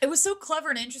 It was so clever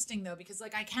and interesting though, because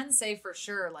like I can say for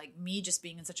sure, like me just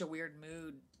being in such a weird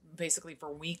mood basically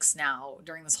for weeks now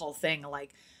during this whole thing,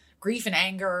 like grief and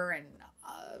anger and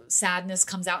sadness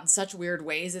comes out in such weird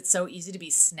ways. It's so easy to be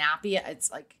snappy.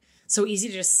 It's like so easy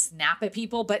to just snap at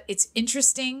people. But it's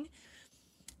interesting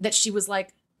that she was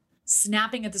like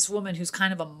snapping at this woman who's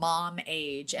kind of a mom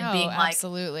age and being like,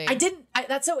 absolutely.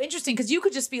 That's so interesting because you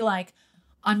could just be like,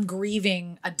 I'm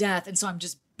grieving a death. And so I'm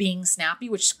just being snappy,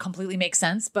 which completely makes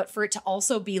sense. But for it to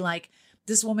also be like,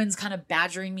 this woman's kind of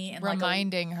badgering me and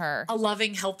reminding her a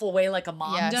loving, helpful way like a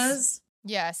mom does.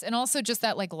 Yes. And also just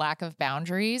that like lack of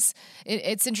boundaries.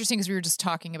 It's interesting because we were just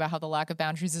talking about how the lack of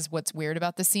boundaries is what's weird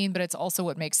about the scene, but it's also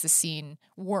what makes the scene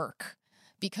work.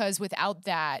 Because without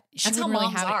that, that's how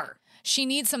moms are. She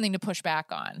needs something to push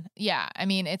back on. Yeah. I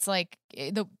mean, it's like,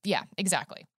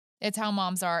 exactly. It's how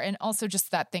moms are. And also just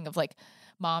that thing of like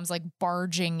moms like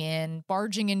barging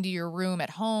into your room at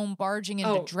home, barging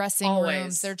into dressing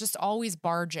rooms. They're just always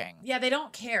barging. Yeah, they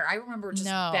don't care. I remember just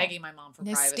begging my mom for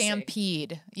privacy. They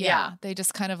stampede. Yeah. They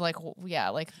just kind of like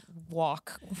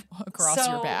walk across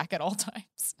your back at all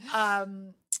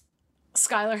times.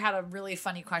 Skylar had a really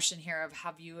funny question here of,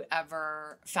 have you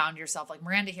ever found yourself like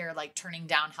Miranda here, like turning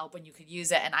down help when you could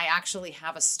use it? And I actually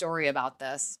have a story about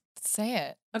this. Say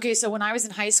it. Okay, so when I was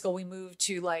in high school, we moved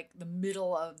to like the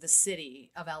middle of the city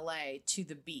of LA to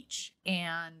the beach.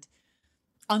 And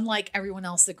unlike everyone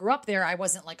else that grew up there, I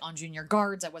wasn't like on junior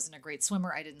guards. I wasn't a great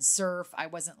swimmer. I didn't surf. I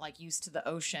wasn't like used to the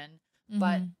ocean. Mm-hmm.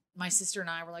 But my sister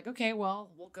and I were like, okay, well,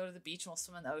 we'll go to the beach and we'll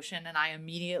swim in the ocean. And I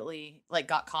immediately like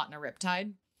got caught in a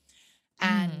riptide.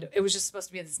 And it was just supposed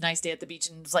to be this nice day at the beach.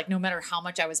 And it was like, no matter how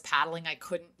much I was paddling, I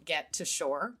couldn't get to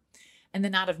shore. And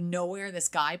then out of nowhere, this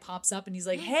guy pops up and he's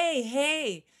like,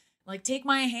 hey, like, take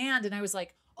my hand. And I was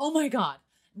like, oh my God,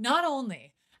 not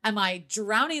only Am I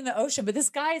drowning in the ocean? But this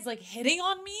guy is like hitting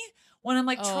on me when I'm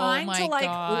like trying to like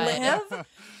live.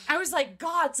 I was like,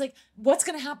 God, it's like, what's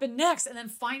going to happen next? And then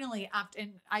finally,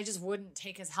 and I just wouldn't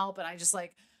take his help. And I just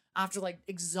like, after like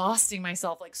exhausting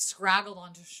myself, like scraggled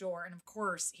onto shore. And of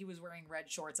course, he was wearing red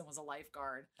shorts and was a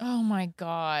lifeguard. Oh my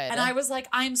God. And I was like,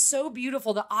 I'm so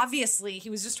beautiful that obviously he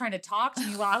was just trying to talk to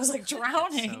me while I was like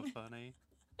drowning. So funny.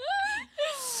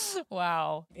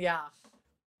 Wow. Yeah.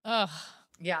 Ugh.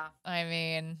 Yeah. I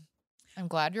mean, I'm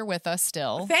glad you're with us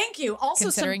still. Thank you. Also,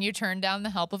 considering you turned down the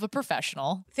help of a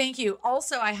professional. Thank you.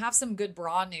 Also, I have some good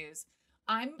bra news.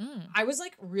 I was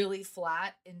like really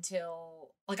flat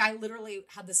until like I literally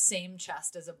had the same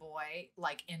chest as a boy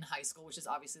like in high school, which is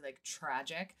obviously like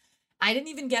tragic. I didn't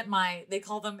even get they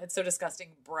call them, it's so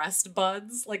disgusting, breast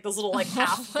buds, like those little like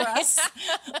half breasts.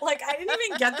 Like I didn't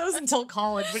even get those until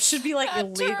college, which should be like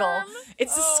illegal. Term?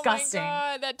 It's disgusting. Oh my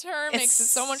God, that term makes it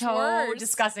so much so worse.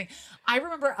 Disgusting. I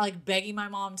remember like begging my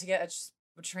mom to get a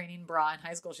training bra in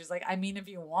high school. She's like, I mean, if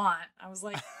you want. I was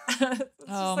like,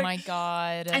 oh my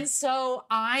God. And so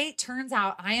turns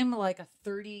out I am like a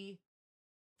 34C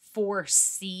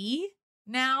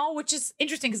now, which is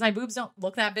interesting because my boobs don't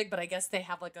look that big, but I guess they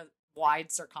have like a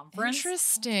wide circumference.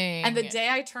 Interesting. And the day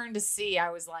I turned to C,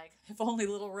 I was like, if only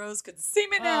little Rose could see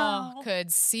me now. Oh,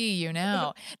 could see you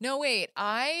now. No, wait.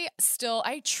 I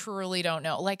truly don't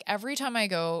know. Like every time I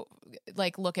go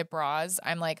like look at bras,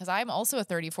 I'm like, because I'm also a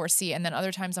 34C. And then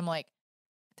other times I'm like,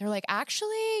 they're like,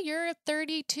 actually, you're a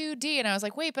 32D. And I was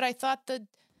like, wait, but I thought the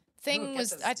thing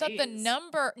I thought the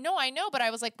number. No, I know. But I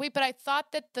was like, wait, but I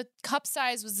thought that the cup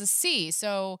size was a C.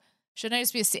 So shouldn't I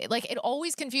just be a C? Like it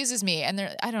always confuses me.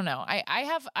 And I don't know.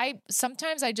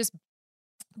 Sometimes I just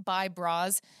buy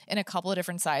bras in a couple of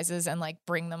different sizes and like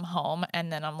bring them home.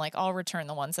 And then I'm like, I'll return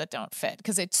the ones that don't fit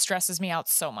because it stresses me out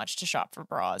so much to shop for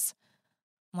bras.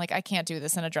 I'm like, I can't do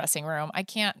this in a dressing room. I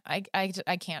can't.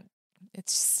 It's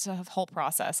just a whole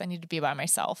process. I need to be by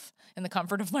myself in the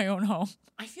comfort of my own home.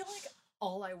 I feel like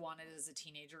all I wanted as a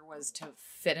teenager was to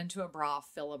fit into a bra,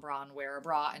 fill a bra, and wear a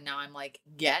bra. And now I'm like,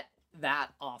 get that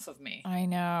off of me. I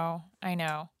know.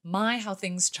 My, how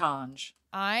things change.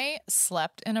 I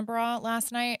slept in a bra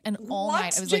last night and all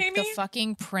night I was Jamie? like the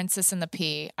fucking princess in the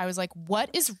pea. I was like, what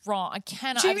is wrong? I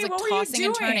cannot. Jamie, I was like what tossing were you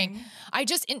and doing? turning. I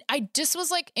just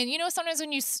was like, and you know, sometimes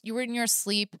when you were in your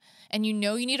sleep and you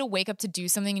know you need to wake up to do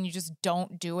something and you just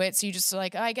don't do it. So you just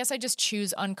like, I guess I just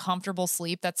choose uncomfortable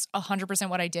sleep. That's 100%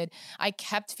 what I did. I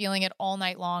kept feeling it all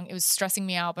night long. It was stressing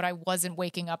me out, but I wasn't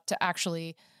waking up to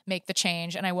actually make the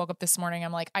change. And I woke up this morning.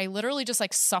 I'm like, I literally just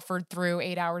like suffered through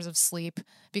 8 hours of sleep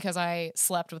because I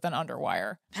slept with an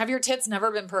underwire. Have your tits never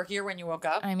been perkier when you woke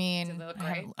up? I mean, Did they look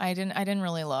great? I didn't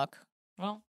really look.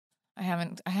 Well, I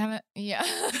haven't. Yeah.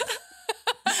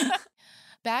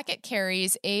 Back at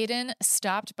Carrie's, Aiden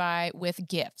stopped by with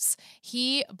gifts.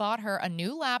 He bought her a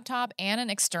new laptop and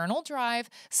an external drive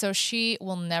so she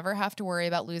will never have to worry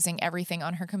about losing everything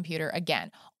on her computer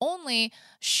again. Only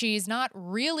she's not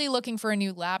really looking for a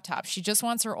new laptop. She just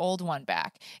wants her old one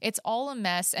back. It's all a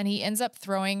mess, and he ends up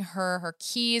throwing her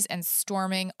keys and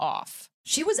storming off.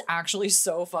 She was actually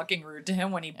so fucking rude to him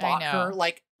when he bought her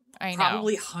like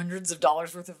probably hundreds of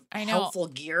dollars worth of helpful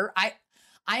gear. I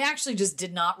actually just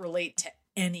did not relate to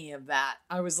any of that.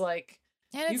 I was like,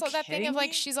 and it's like that thing of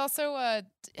like, she's also I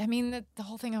mean, the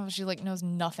whole thing of she like knows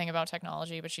nothing about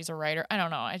technology, but she's a writer. I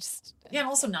don't know. And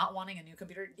also not wanting a new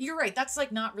computer. You're right. That's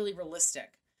like not really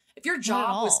realistic. If your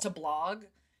job was to blog,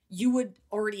 you would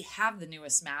already have the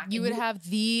newest Mac. You would have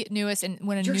the newest, and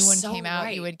when a new one came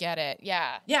out, you would get it.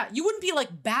 Yeah. Yeah. You wouldn't be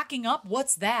like backing up.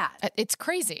 What's that? It's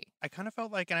crazy. I kind of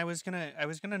felt like, and I was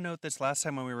gonna note this last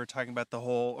time when we were talking about the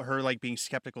whole her like being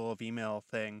skeptical of email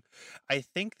thing. I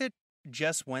think that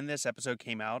just when this episode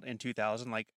came out in 2000,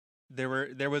 like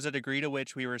there was a degree to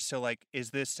which we were still like, is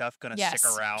this stuff gonna stick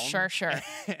around? Sure.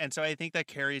 And so I think that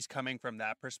Carrie's coming from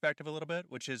that perspective a little bit,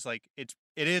 which is like it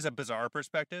is a bizarre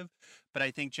perspective, but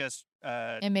I think just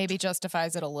it maybe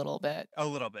justifies it a little bit.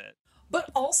 But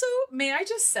also, may I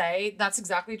just say that's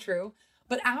exactly true.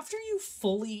 But after you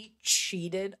fully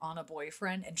cheated on a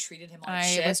boyfriend and treated him like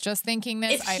shit. I was just thinking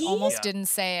this. I almost didn't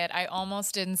say it.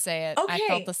 Okay. I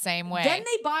felt the same way. Then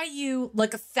they buy you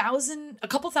like a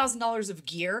couple $1,000s of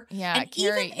gear. Yeah, and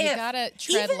Carrie, you gotta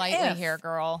tread lightly here,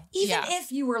 girl. Even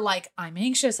if you were like, I'm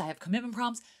anxious, I have commitment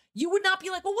problems, you would not be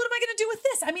like, well, what am I gonna do with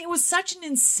this? I mean, it was such an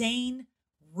insane,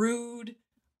 rude,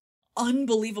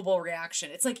 unbelievable reaction.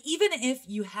 It's like, even if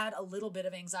you had a little bit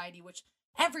of anxiety, which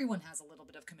everyone has a little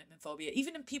bit of commitment phobia,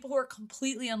 even in people who are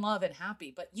completely in love and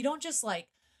happy, but you don't just like,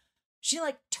 she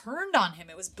like turned on him.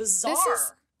 It was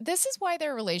bizarre. This is why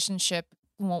their relationship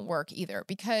won't work either,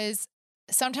 because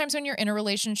sometimes when you're in a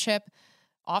relationship,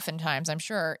 oftentimes, I'm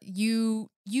sure, you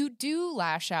do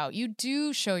lash out. You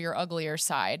do show your uglier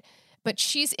side. But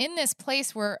she's in this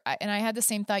place where, and I had the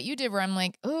same thought you did, where I'm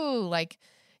like, oh, like,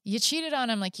 you cheated on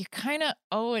him. Like, you kind of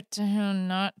owe it to him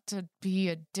not to be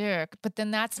a dick. But then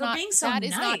that is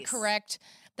not correct.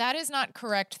 That is not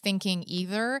correct thinking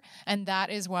either. And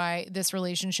that is why this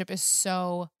relationship is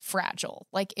so fragile.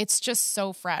 Like, it's just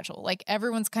so fragile. Like,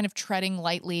 everyone's kind of treading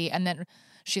lightly, and then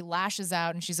she lashes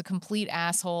out and she's a complete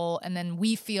asshole. And then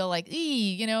we feel like, do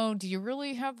you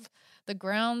really have the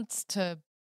grounds to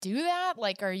do that?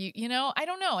 Like, are you, I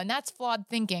don't know. And that's flawed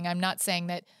thinking. I'm not saying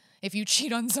that if you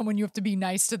cheat on someone, you have to be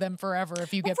nice to them forever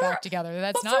if you get back together.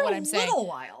 That's not what I'm saying. For a little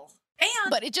while.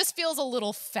 But it just feels a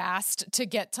little fast to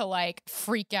get to like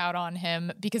freak out on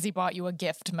him because he bought you a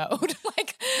gift mode.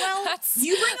 Like, well,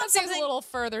 you bring up something a little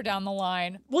further down the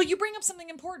line. Well, you bring up something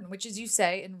important, which is you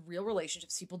say in real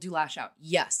relationships, people do lash out.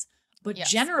 Yes. But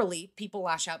generally people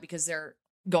lash out because they're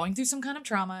going through some kind of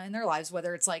trauma in their lives,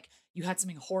 whether it's like you had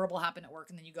something horrible happen at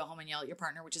work and then you go home and yell at your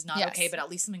partner, which is not okay, but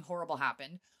at least something horrible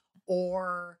happened,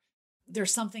 or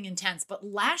there's something intense. But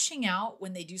lashing out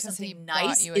when they do something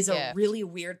nice is a really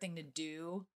weird thing to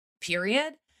do,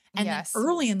 period. And then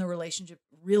early in the relationship,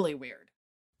 really weird.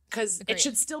 Because it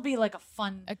should still be like a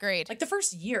fun. Agreed. Like the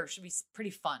first year should be pretty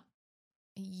fun.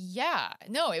 Yeah.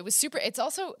 No, it was super. It's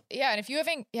also, and if you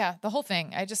haven't, the whole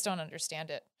thing, I just don't understand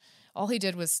it. All he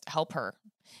did was help her.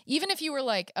 Even if you were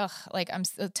like, ugh, like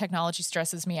technology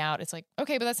stresses me out. It's like,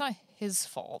 okay, but that's not his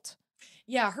fault.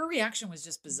 Yeah, her reaction was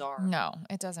just bizarre. No,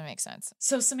 it doesn't make sense.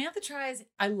 So Samantha tries,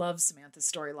 I love Samantha's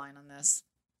storyline on this.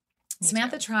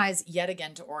 Samantha tries yet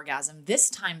again to orgasm, this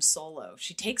time solo.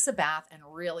 She takes a bath and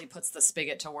really puts the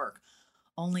spigot to work.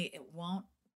 Only it won't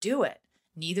do it.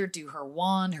 Neither do her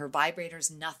wand, her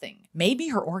vibrators, nothing. Maybe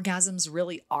her orgasms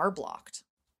really are blocked.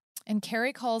 And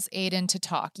Carrie calls Aiden to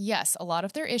talk. Yes, a lot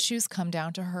of their issues come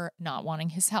down to her not wanting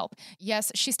his help.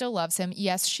 Yes, she still loves him.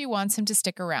 Yes, she wants him to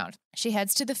stick around. She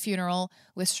heads to the funeral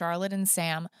with Charlotte and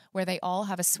Sam, where they all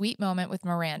have a sweet moment with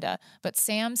Miranda. But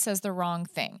Sam says the wrong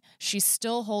thing. She's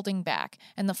still holding back.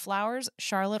 And the flowers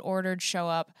Charlotte ordered show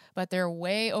up, but they're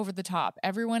way over the top.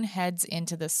 Everyone heads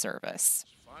into the service.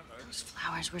 Those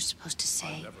flowers were supposed to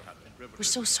say, "We're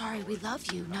so sorry, we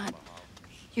love you," not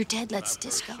 "You're dead, let's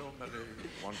disco." So many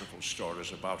wonderful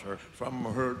stories about her, from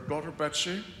her daughter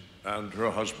Betsy and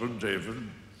her husband David,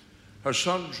 her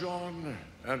son John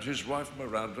and his wife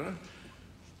Miranda,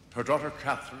 her daughter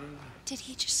Catherine. Did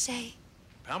he just say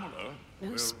Pamela?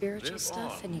 No spiritual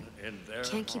stuff, and you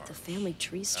can't keep the family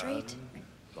tree straight?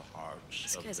 The hearts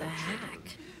This of guy's a their hack.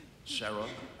 children. Sarah,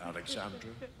 Alexander,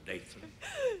 Nathan,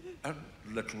 and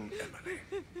little Emily.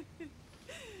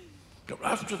 Now,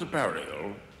 after the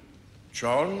burial,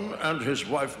 John and his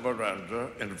wife Miranda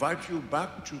invite you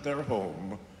back to their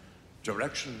home.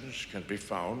 Directions can be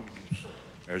found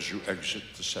as you exit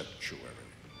the sanctuary.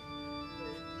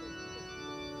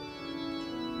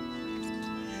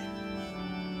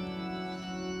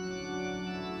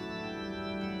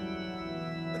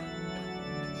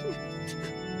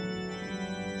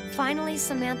 Finally,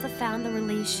 Samantha found the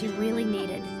release she really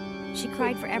needed. She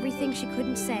cried for everything she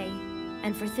couldn't say,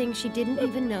 and for things she didn't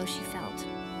even know she felt.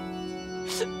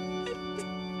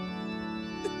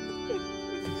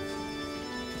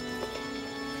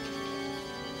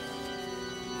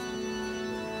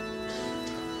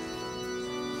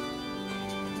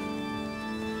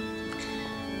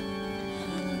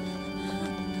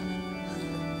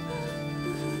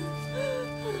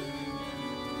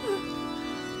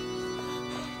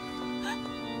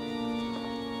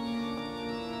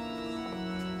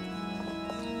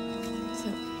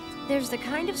 There's the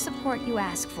kind of support you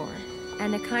ask for,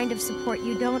 and the kind of support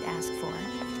you don't ask for.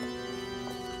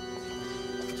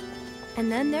 And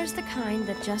then there's the kind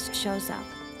that just shows up.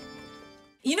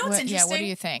 You know what's interesting? Yeah, what do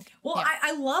you think? Well,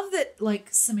 I love that, like,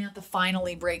 Samantha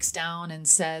finally breaks down and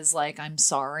says, like, I'm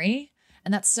sorry.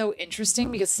 And that's so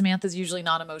interesting because Samantha's usually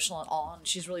not emotional at all, and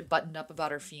she's really buttoned up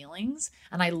about her feelings.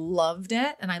 And I loved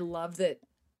it. And I loved that,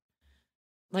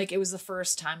 like, it was the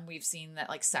first time we've seen that,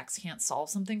 like, sex can't solve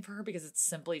something for her because it's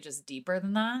simply just deeper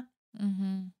than that.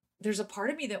 Mm-hmm. There's a part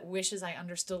of me that wishes I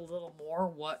understood a little more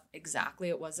what exactly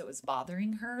it was that was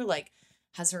bothering her. Like,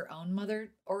 has her own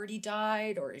mother already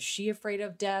died, or is she afraid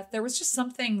of death? There was just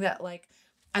something that, like,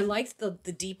 I liked the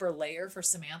deeper layer for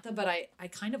Samantha, but I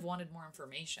kind of wanted more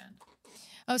information.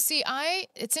 Oh, see,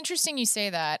 it's interesting you say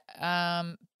that.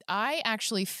 I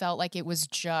actually felt like it was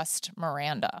just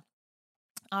Miranda.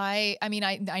 I mean,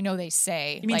 I know they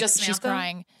say, you mean like, just Samantha? She's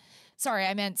crying. Sorry,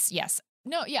 I meant, yes.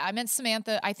 No, yeah, I meant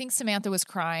Samantha. I think Samantha was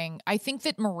crying. I think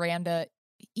that Miranda,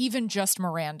 even just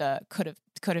Miranda, could have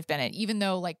could have been it, even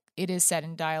though like it is said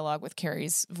in dialogue with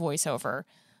Carrie's voiceover.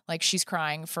 Like she's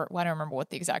crying for, well, I don't remember what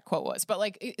the exact quote was, but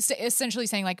like it's essentially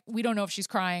saying like, we don't know if she's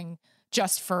crying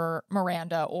just for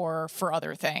Miranda or for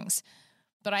other things.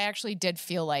 But I actually did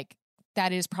feel like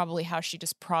that is probably how she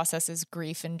just processes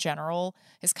grief in general,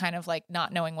 is kind of like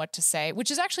not knowing what to say,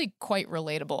 which is actually quite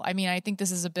relatable. I mean, I think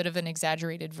this is a bit of an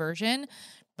exaggerated version,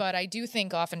 but I do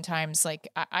think oftentimes like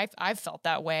I've felt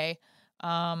that way,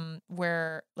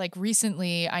 where like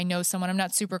recently I know someone, I'm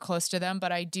not super close to them,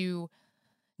 but I do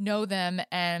know them,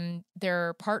 and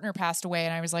their partner passed away,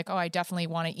 and I was like, oh, I definitely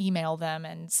want to email them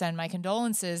and send my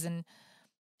condolences. And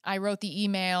I wrote the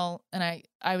email, and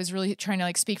I was really trying to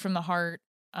like speak from the heart.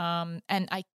 And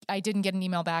I didn't get an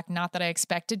email back, not that I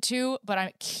expected to, but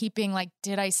I'm keeping like,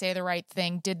 did I say the right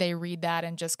thing? Did they read that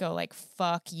and just go like,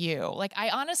 fuck you? Like, I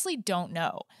honestly don't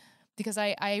know, because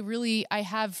I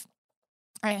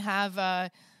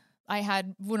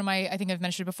had one of my, I think I've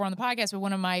mentioned it before on the podcast, but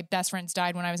one of my best friends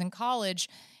died when I was in college,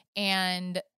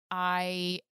 and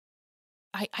I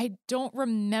don't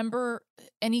remember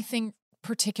anything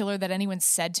particular that anyone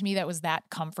said to me that was that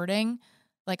comforting.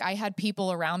 Like I had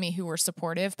people around me who were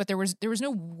supportive, but there was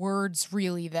no words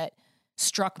really that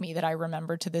struck me that I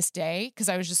remember to this day, because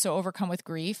I was just so overcome with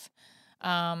grief.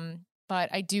 But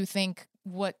I do think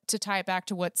to tie it back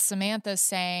to what Samantha's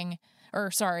saying, or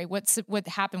sorry, what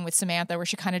happened with Samantha, where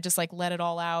she kind of just like let it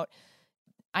all out.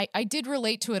 I did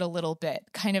relate to it a little bit,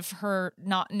 kind of her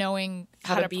not knowing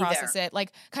how to process it,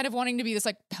 like kind of wanting to be this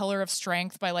like pillar of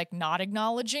strength by like not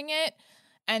acknowledging it.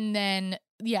 And then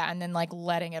like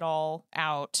letting it all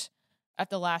out at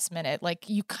the last minute. Like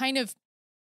you kind of,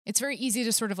 it's very easy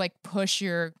to sort of like push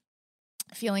your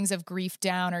feelings of grief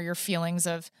down or your feelings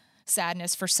of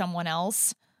sadness for someone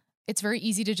else. It's very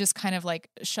easy to just kind of like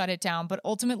shut it down, but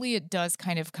ultimately it does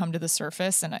kind of come to the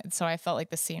surface. And so I felt like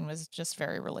the scene was just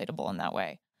very relatable in that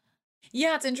way.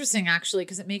 Yeah, it's interesting actually,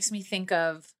 because it makes me think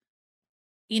of,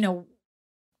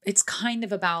 it's kind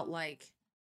of about like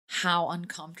how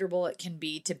uncomfortable it can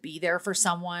be to be there for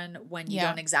someone when you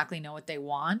don't exactly know what they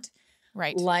want.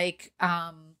 Right. Like,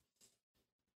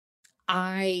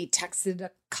 I texted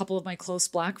a couple of my close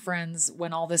Black friends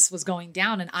when all this was going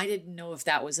down, and I didn't know if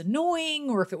that was annoying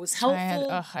or if it was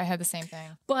helpful. I had the same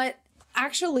thing. But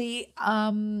actually,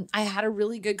 I had a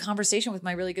really good conversation with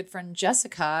my really good friend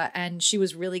Jessica, and she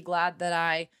was really glad that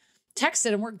I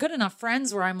texted, and we're good enough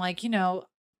friends where I'm like,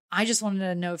 I just wanted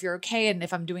to know if you're okay, and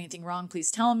if I'm doing anything wrong, please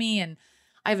tell me. And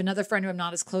I have another friend who I'm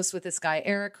not as close with, this guy,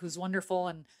 Eric, who's wonderful.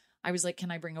 And I was like,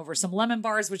 can I bring over some lemon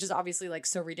bars? Which is obviously like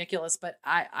so ridiculous. But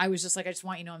I was just like, I just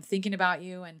want you to know I'm thinking about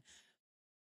you. And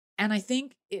I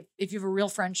think if you have a real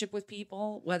friendship with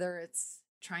people, whether it's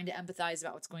trying to empathize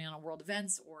about what's going on in world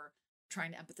events or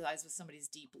trying to empathize with somebody's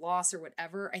deep loss or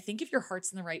whatever, I think if your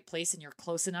heart's in the right place and you're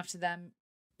close enough to them,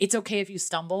 it's okay if you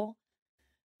stumble.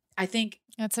 I think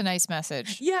that's a nice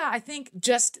message. Yeah. I think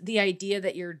just the idea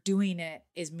that you're doing it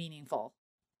is meaningful,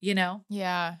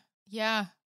 Yeah. Yeah.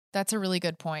 That's a really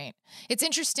good point. It's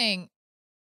interesting.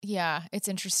 Yeah. It's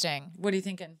interesting. What are you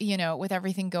thinking? With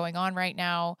everything going on right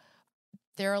now,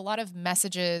 there are a lot of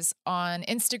messages on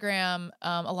Instagram,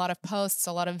 a lot of posts,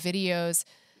 a lot of videos,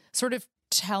 sort of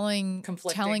telling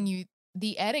you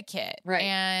the etiquette. Right.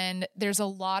 And there's a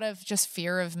lot of just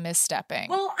fear of misstepping.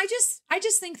 Well, I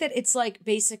just think that it's like,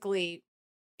 basically,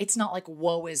 it's not like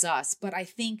woe is us, but I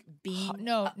think being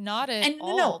not at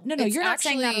all. No, you're not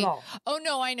saying that at all. Oh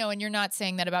no, I know, and you're not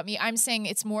saying that about me. I'm saying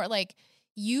it's more like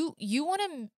you want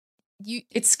to.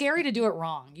 It's scary to do it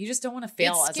wrong. You just don't want to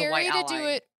fail as a white ally. It's scary to do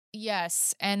it.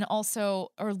 Yes. And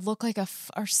also, or look like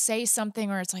or say something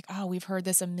where it's like, oh, we've heard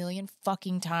this a million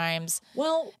fucking times.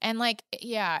 Well, and like,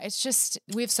 yeah, it's just,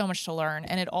 we have so much to learn.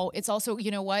 And it's also, you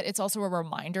know what? It's also a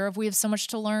reminder of we have so much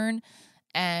to learn,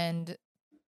 and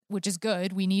which is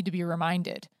good. We need to be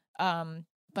reminded.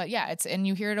 But yeah, and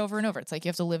you hear it over and over. It's like, you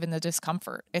have to live in the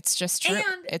discomfort. It's just true. And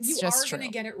it's you just are true. going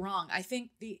to get it wrong. I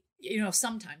think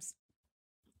sometimes.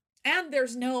 And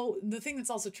the thing that's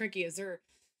also tricky is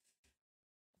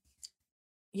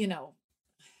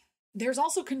there's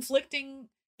also conflicting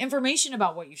information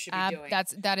about what you should be doing.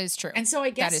 That is true. And so I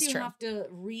guess you have to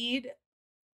read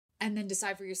and then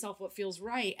decide for yourself what feels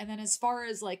right. And then as far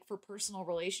as like for personal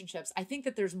relationships, I think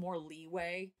that there's more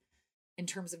leeway in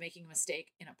terms of making a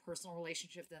mistake in a personal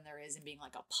relationship than there is in being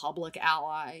like a public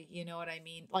ally. You know what I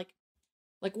mean? Like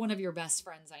one of your best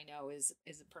friends I know is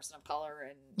a person of color,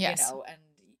 and yes. And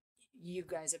you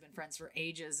guys have been friends for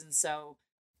ages. And so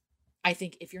I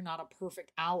think if you're not a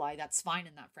perfect ally, that's fine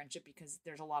in that friendship because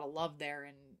there's a lot of love there,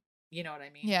 and you know what I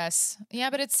mean? Yes. Yeah,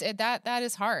 but that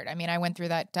is hard. I mean, I went through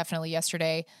that definitely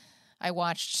yesterday. I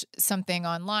watched something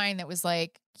online that was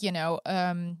like,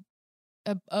 a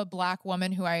Black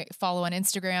woman who I follow on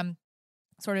Instagram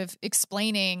sort of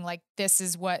explaining like, this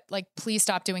is what, like, please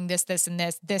stop doing this, this, and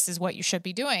this is what you should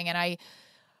be doing. And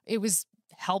it was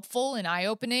helpful and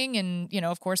eye-opening. And,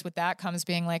 of course with that comes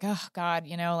being like, oh God,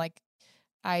 like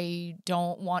I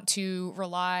don't want to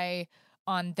rely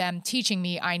on them teaching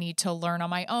me. I need to learn on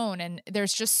my own. And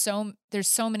there's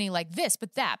so many like this,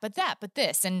 but that, but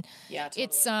this. And yeah,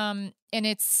 totally.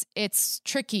 It's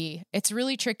tricky. It's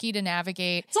really tricky to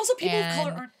navigate. It's also people of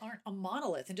color aren't a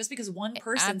monolith. And just because one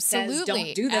person says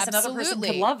don't do this, another person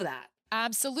could love that.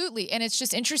 Absolutely. And it's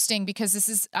just interesting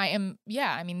because one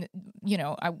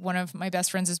of my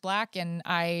best friends is Black, and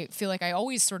I feel like I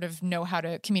always sort of know how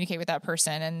to communicate with that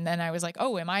person. And then I was like,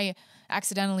 oh, am I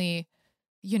accidentally,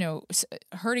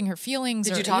 hurting her feelings?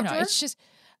 Did you talk to her? It's just,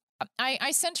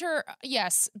 I sent her,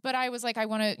 yes, but I was like, I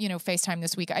want to, FaceTime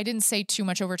this week. I didn't say too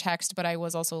much over text, but I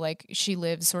was also like, she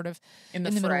lives sort of in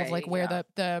the middle of like where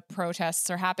the protests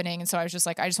are happening. And so I was just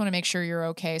like, I just want to make sure you're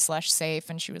okay / safe.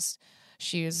 And she was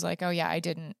like, oh yeah, I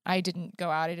didn't go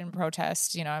out. I didn't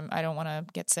protest. I don't want to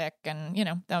get sick. And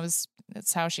that's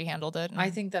how she handled it. And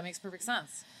I think that makes perfect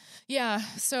sense. Yeah.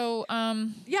 So,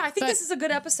 yeah, I think this is a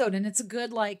good episode, and it's a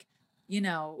good,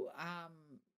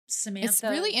 Samantha. It's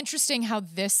really interesting how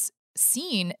this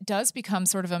scene does become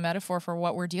sort of a metaphor for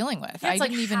what we're dealing with. Yeah, I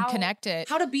didn't even connect it.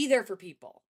 How to be there for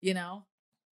people,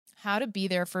 How to be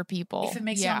there for people. If it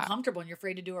makes you uncomfortable and you're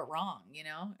afraid to do it wrong,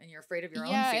 and you're afraid of your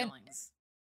own feelings.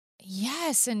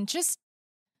 Yes. And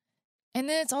then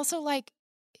it's also like,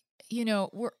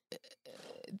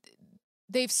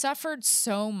 they've suffered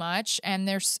so much, and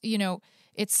there's,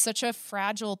 it's such a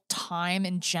fragile time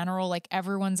in general. Like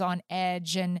everyone's on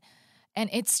edge, and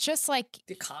it's just like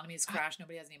the economy has crashed.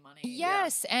 Nobody has any money.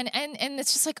 Yes. Yeah. And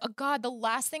it's just like, oh God, the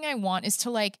last thing I want is to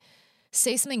like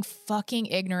say something fucking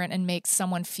ignorant and make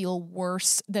someone feel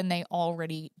worse than they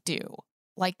already do.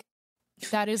 Like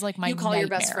that is like my You call nightmare. Your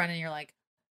best friend and you're like,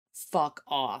 fuck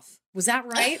off. Was that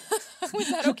right? Was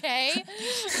that okay?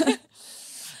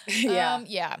 Yeah.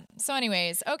 Yeah. So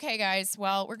anyways, okay guys,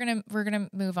 well, we're going to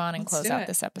move on and close out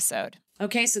this episode.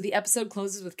 Okay, so the episode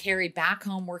closes with Carrie back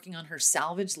home working on her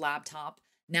salvaged laptop,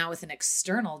 now with an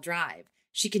external drive.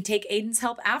 She can take Aiden's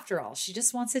help after all. She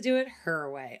just wants to do it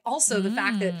her way. Also, the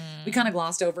fact that we kind of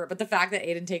glossed over it, but the fact that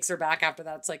Aiden takes her back after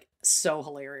that's like so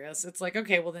hilarious. It's like,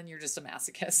 okay, well then you're just a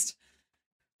masochist.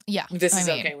 Yeah. This is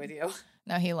okay with you.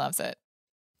 No, he loves it.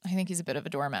 I think he's a bit of a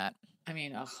doormat. I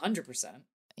mean, 100%.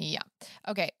 Yeah.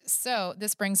 Okay, so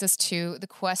this brings us to the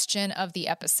question of the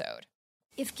episode.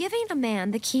 If giving a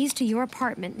man the keys to your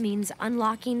apartment means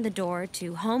unlocking the door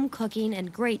to home cooking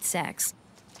and great sex,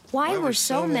 why were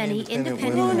so many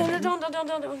independent women? No, don't.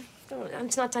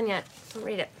 It's not done yet. Don't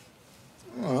read it.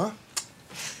 Huh?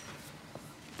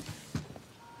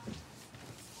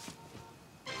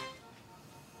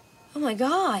 Oh my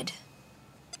God.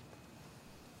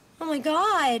 Oh my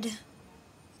God.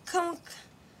 Come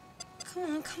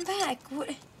on, come back.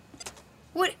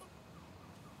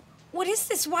 What is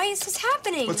this? Why is this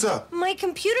happening? What's up? My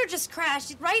computer just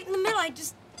crashed right in the middle.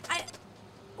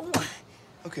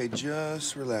 Okay,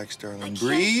 just relax, darling.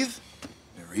 Breathe.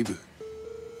 And reboot.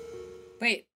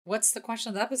 Wait, what's the question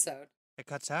of the episode? It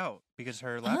cuts out because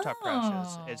her laptop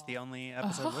crashes. It's the only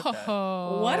episode with that.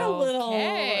 What a little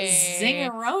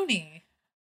zingaroni.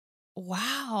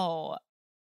 Wow.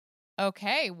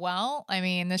 Okay, well, I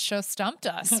mean, this show stumped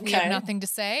us. Okay. We have nothing to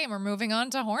say, and we're moving on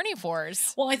to Horny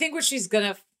Force. Well, I think what she's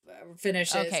going to finish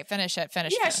is... Okay, finish it.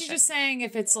 Yeah, she's just saying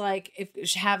if it's like,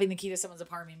 if having the key to someone's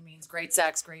apartment means great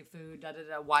sex, great food,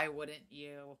 why wouldn't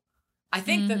you? I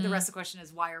think that the rest of the question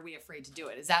is, why are we afraid to do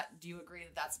it? Do you agree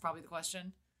that that's probably the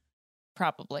question?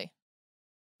 Probably.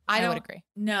 I would agree.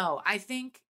 No, I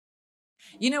think,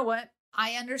 you know what?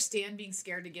 I understand being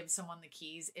scared to give someone the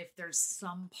keys if there's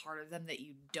some part of them that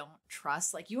you don't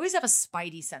trust. Like, you always have a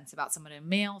spidey sense about someone,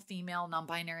 male, female,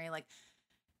 non-binary. Like,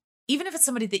 even if it's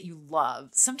somebody that you love,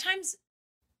 sometimes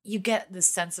you get this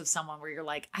sense of someone where you're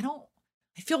like, I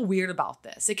feel weird about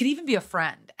this. It could even be a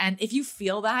friend. And if you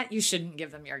feel that, you shouldn't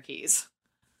give them your keys.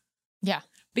 Yeah.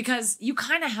 Because you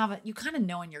kind of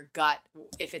know in your gut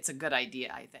if it's a good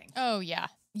idea, I think. Oh, yeah.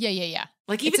 Yeah.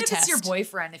 Like, even if it's your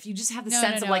boyfriend, if you just have the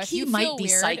sense of like, he might be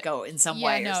psycho in some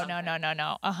way. No.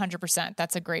 100%.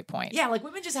 That's a great point. Yeah, like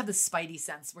women just have this spidey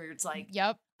sense where it's like,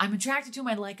 yep, I'm attracted to him,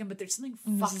 I like him, but there's something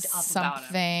fucked up about him.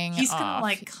 Something He's gonna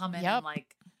like come in and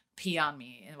like pee on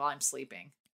me while I'm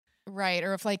sleeping. Right.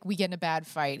 Or if like we get in a bad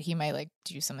fight, he might like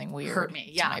do something weird. Hurt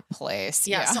me. To my place.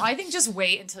 Yeah. So I think just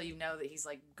wait until you know that he's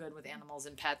like good with animals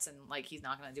and pets and like he's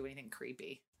not going to do anything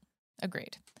creepy.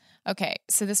 Agreed. Okay,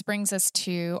 so this brings us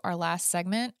to our last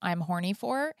segment, I'm horny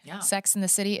for. Yeah. Sex and the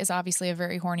City is obviously a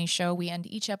very horny show. We end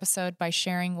each episode by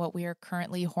sharing what we are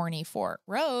currently horny for.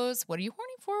 Rose, what are you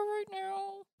horny for right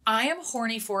now? I am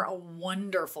horny for a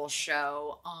wonderful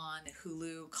show on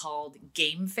Hulu called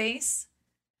Game Face.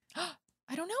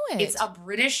 I don't know it. It's a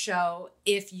British show.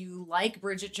 If you like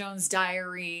Bridget Jones'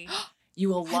 Diary, you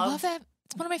will love... I love that.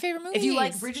 It's one of my favorite movies. If you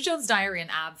like Bridget Jones' Diary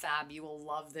and Ab Fab, you will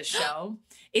love this show.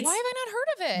 Why have I not heard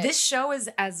of it? This show is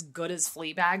as good as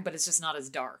Fleabag, but it's just not as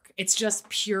dark. It's just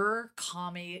pure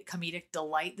comedic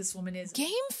delight. This woman is...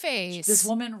 Game Face. This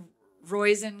woman,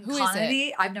 Roisin Who is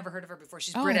Kennedy. I've never heard of her before.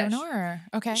 She's British. I don't know her.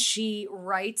 Okay. She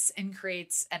writes and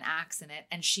creates and acts in it,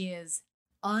 and she is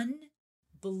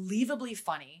unbelievably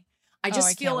funny. I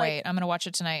just feel can't like wait. I'm going to watch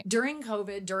it tonight. During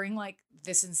COVID, during like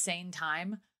this insane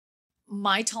time,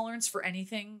 my tolerance for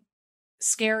anything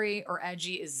scary or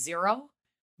edgy is 0.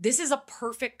 This is a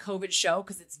perfect COVID show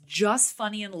because it's just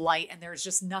funny and light, and there's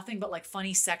just nothing but like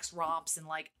funny sex romps and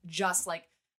like just like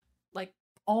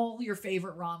all your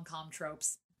favorite rom-com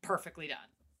tropes perfectly done.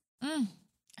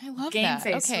 I love Game that.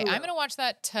 Face, okay, Hulu. I'm going to watch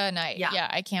that tonight. Yeah,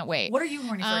 I can't wait. What are you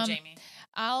horny for, Jamie?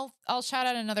 I'll shout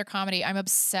out another comedy. I'm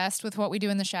obsessed with What We Do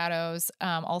in the Shadows.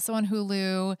 Also on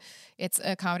Hulu. It's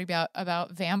a comedy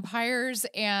about vampires,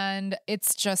 and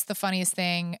it's just the funniest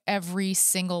thing. Every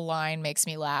single line makes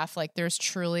me laugh. Like there's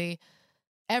truly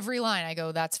every line I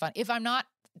go, that's fun. If I'm not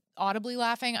audibly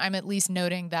laughing, I'm at least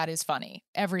noting that is funny.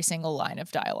 Every single line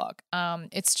of dialogue.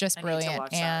 It's just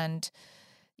brilliant, and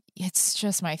it's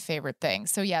just my favorite thing.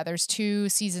 So yeah, there's 2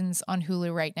 seasons on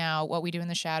Hulu right now. What We Do in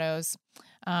the Shadows.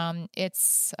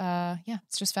 It's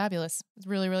just fabulous. It's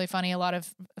really, really funny. A lot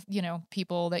of,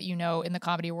 people that in the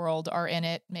comedy world are in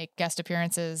it, make guest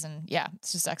appearances, and yeah,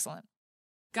 it's just excellent.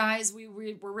 Guys,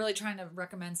 we're really trying to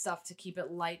recommend stuff to keep it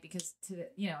light because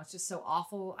it's just so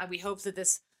awful. We hope that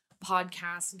this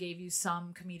podcast gave you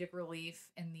some comedic relief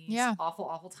in these awful,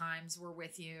 awful times. We're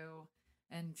with you,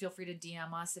 and feel free to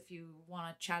DM us if you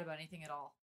want to chat about anything at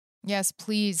all. Yes,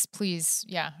 please.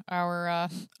 Yeah, our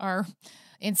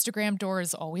Instagram door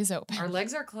is always open. Our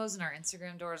legs are closed and our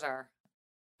Instagram doors are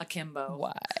akimbo.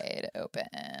 Wide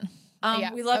open.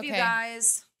 We love you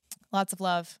guys. Lots of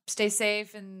love. Stay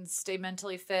safe and stay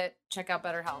mentally fit. Check out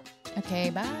BetterHelp. Okay,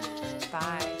 bye.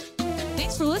 Bye.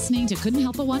 Thanks for listening to Couldn't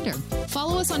Help But Wonder.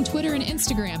 Follow us on Twitter and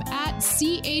Instagram at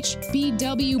CHBWPod,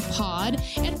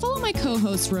 and follow my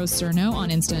co-host Rose Cerno on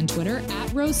Insta and Twitter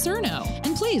at Rose Cerno.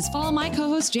 And please follow my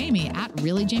co-host Jamie at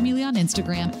Really Jamie Lee on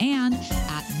Instagram and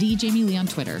at The Jamie Lee on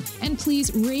Twitter. And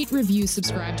please rate, review,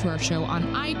 subscribe to our show on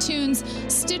iTunes,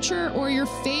 Stitcher, or your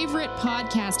favorite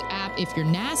podcast app. If you're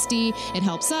nasty, it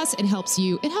helps us, it helps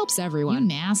you, it helps everyone. You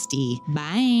nasty.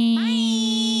 Bye.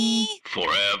 Bye.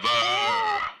 Forever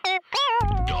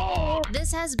Dog.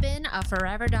 This has been a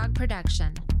Forever Dog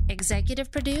production.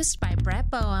 Executive produced by Brett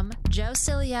Boehm, Joe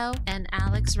Cilio, and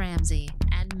Alex Ramsey,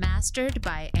 and mastered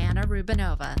by Anna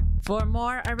Rubinova. For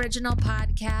more original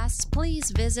podcasts,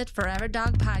 please visit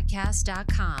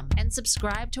foreverdogpodcast.com and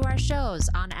subscribe to our shows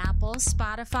on Apple,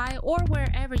 Spotify, or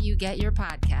wherever you get your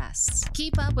podcasts.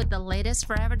 Keep up with the latest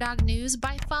Forever Dog news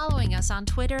by following us on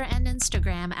Twitter and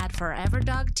Instagram at Forever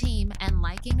Dog Team and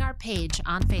liking our page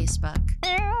on Facebook.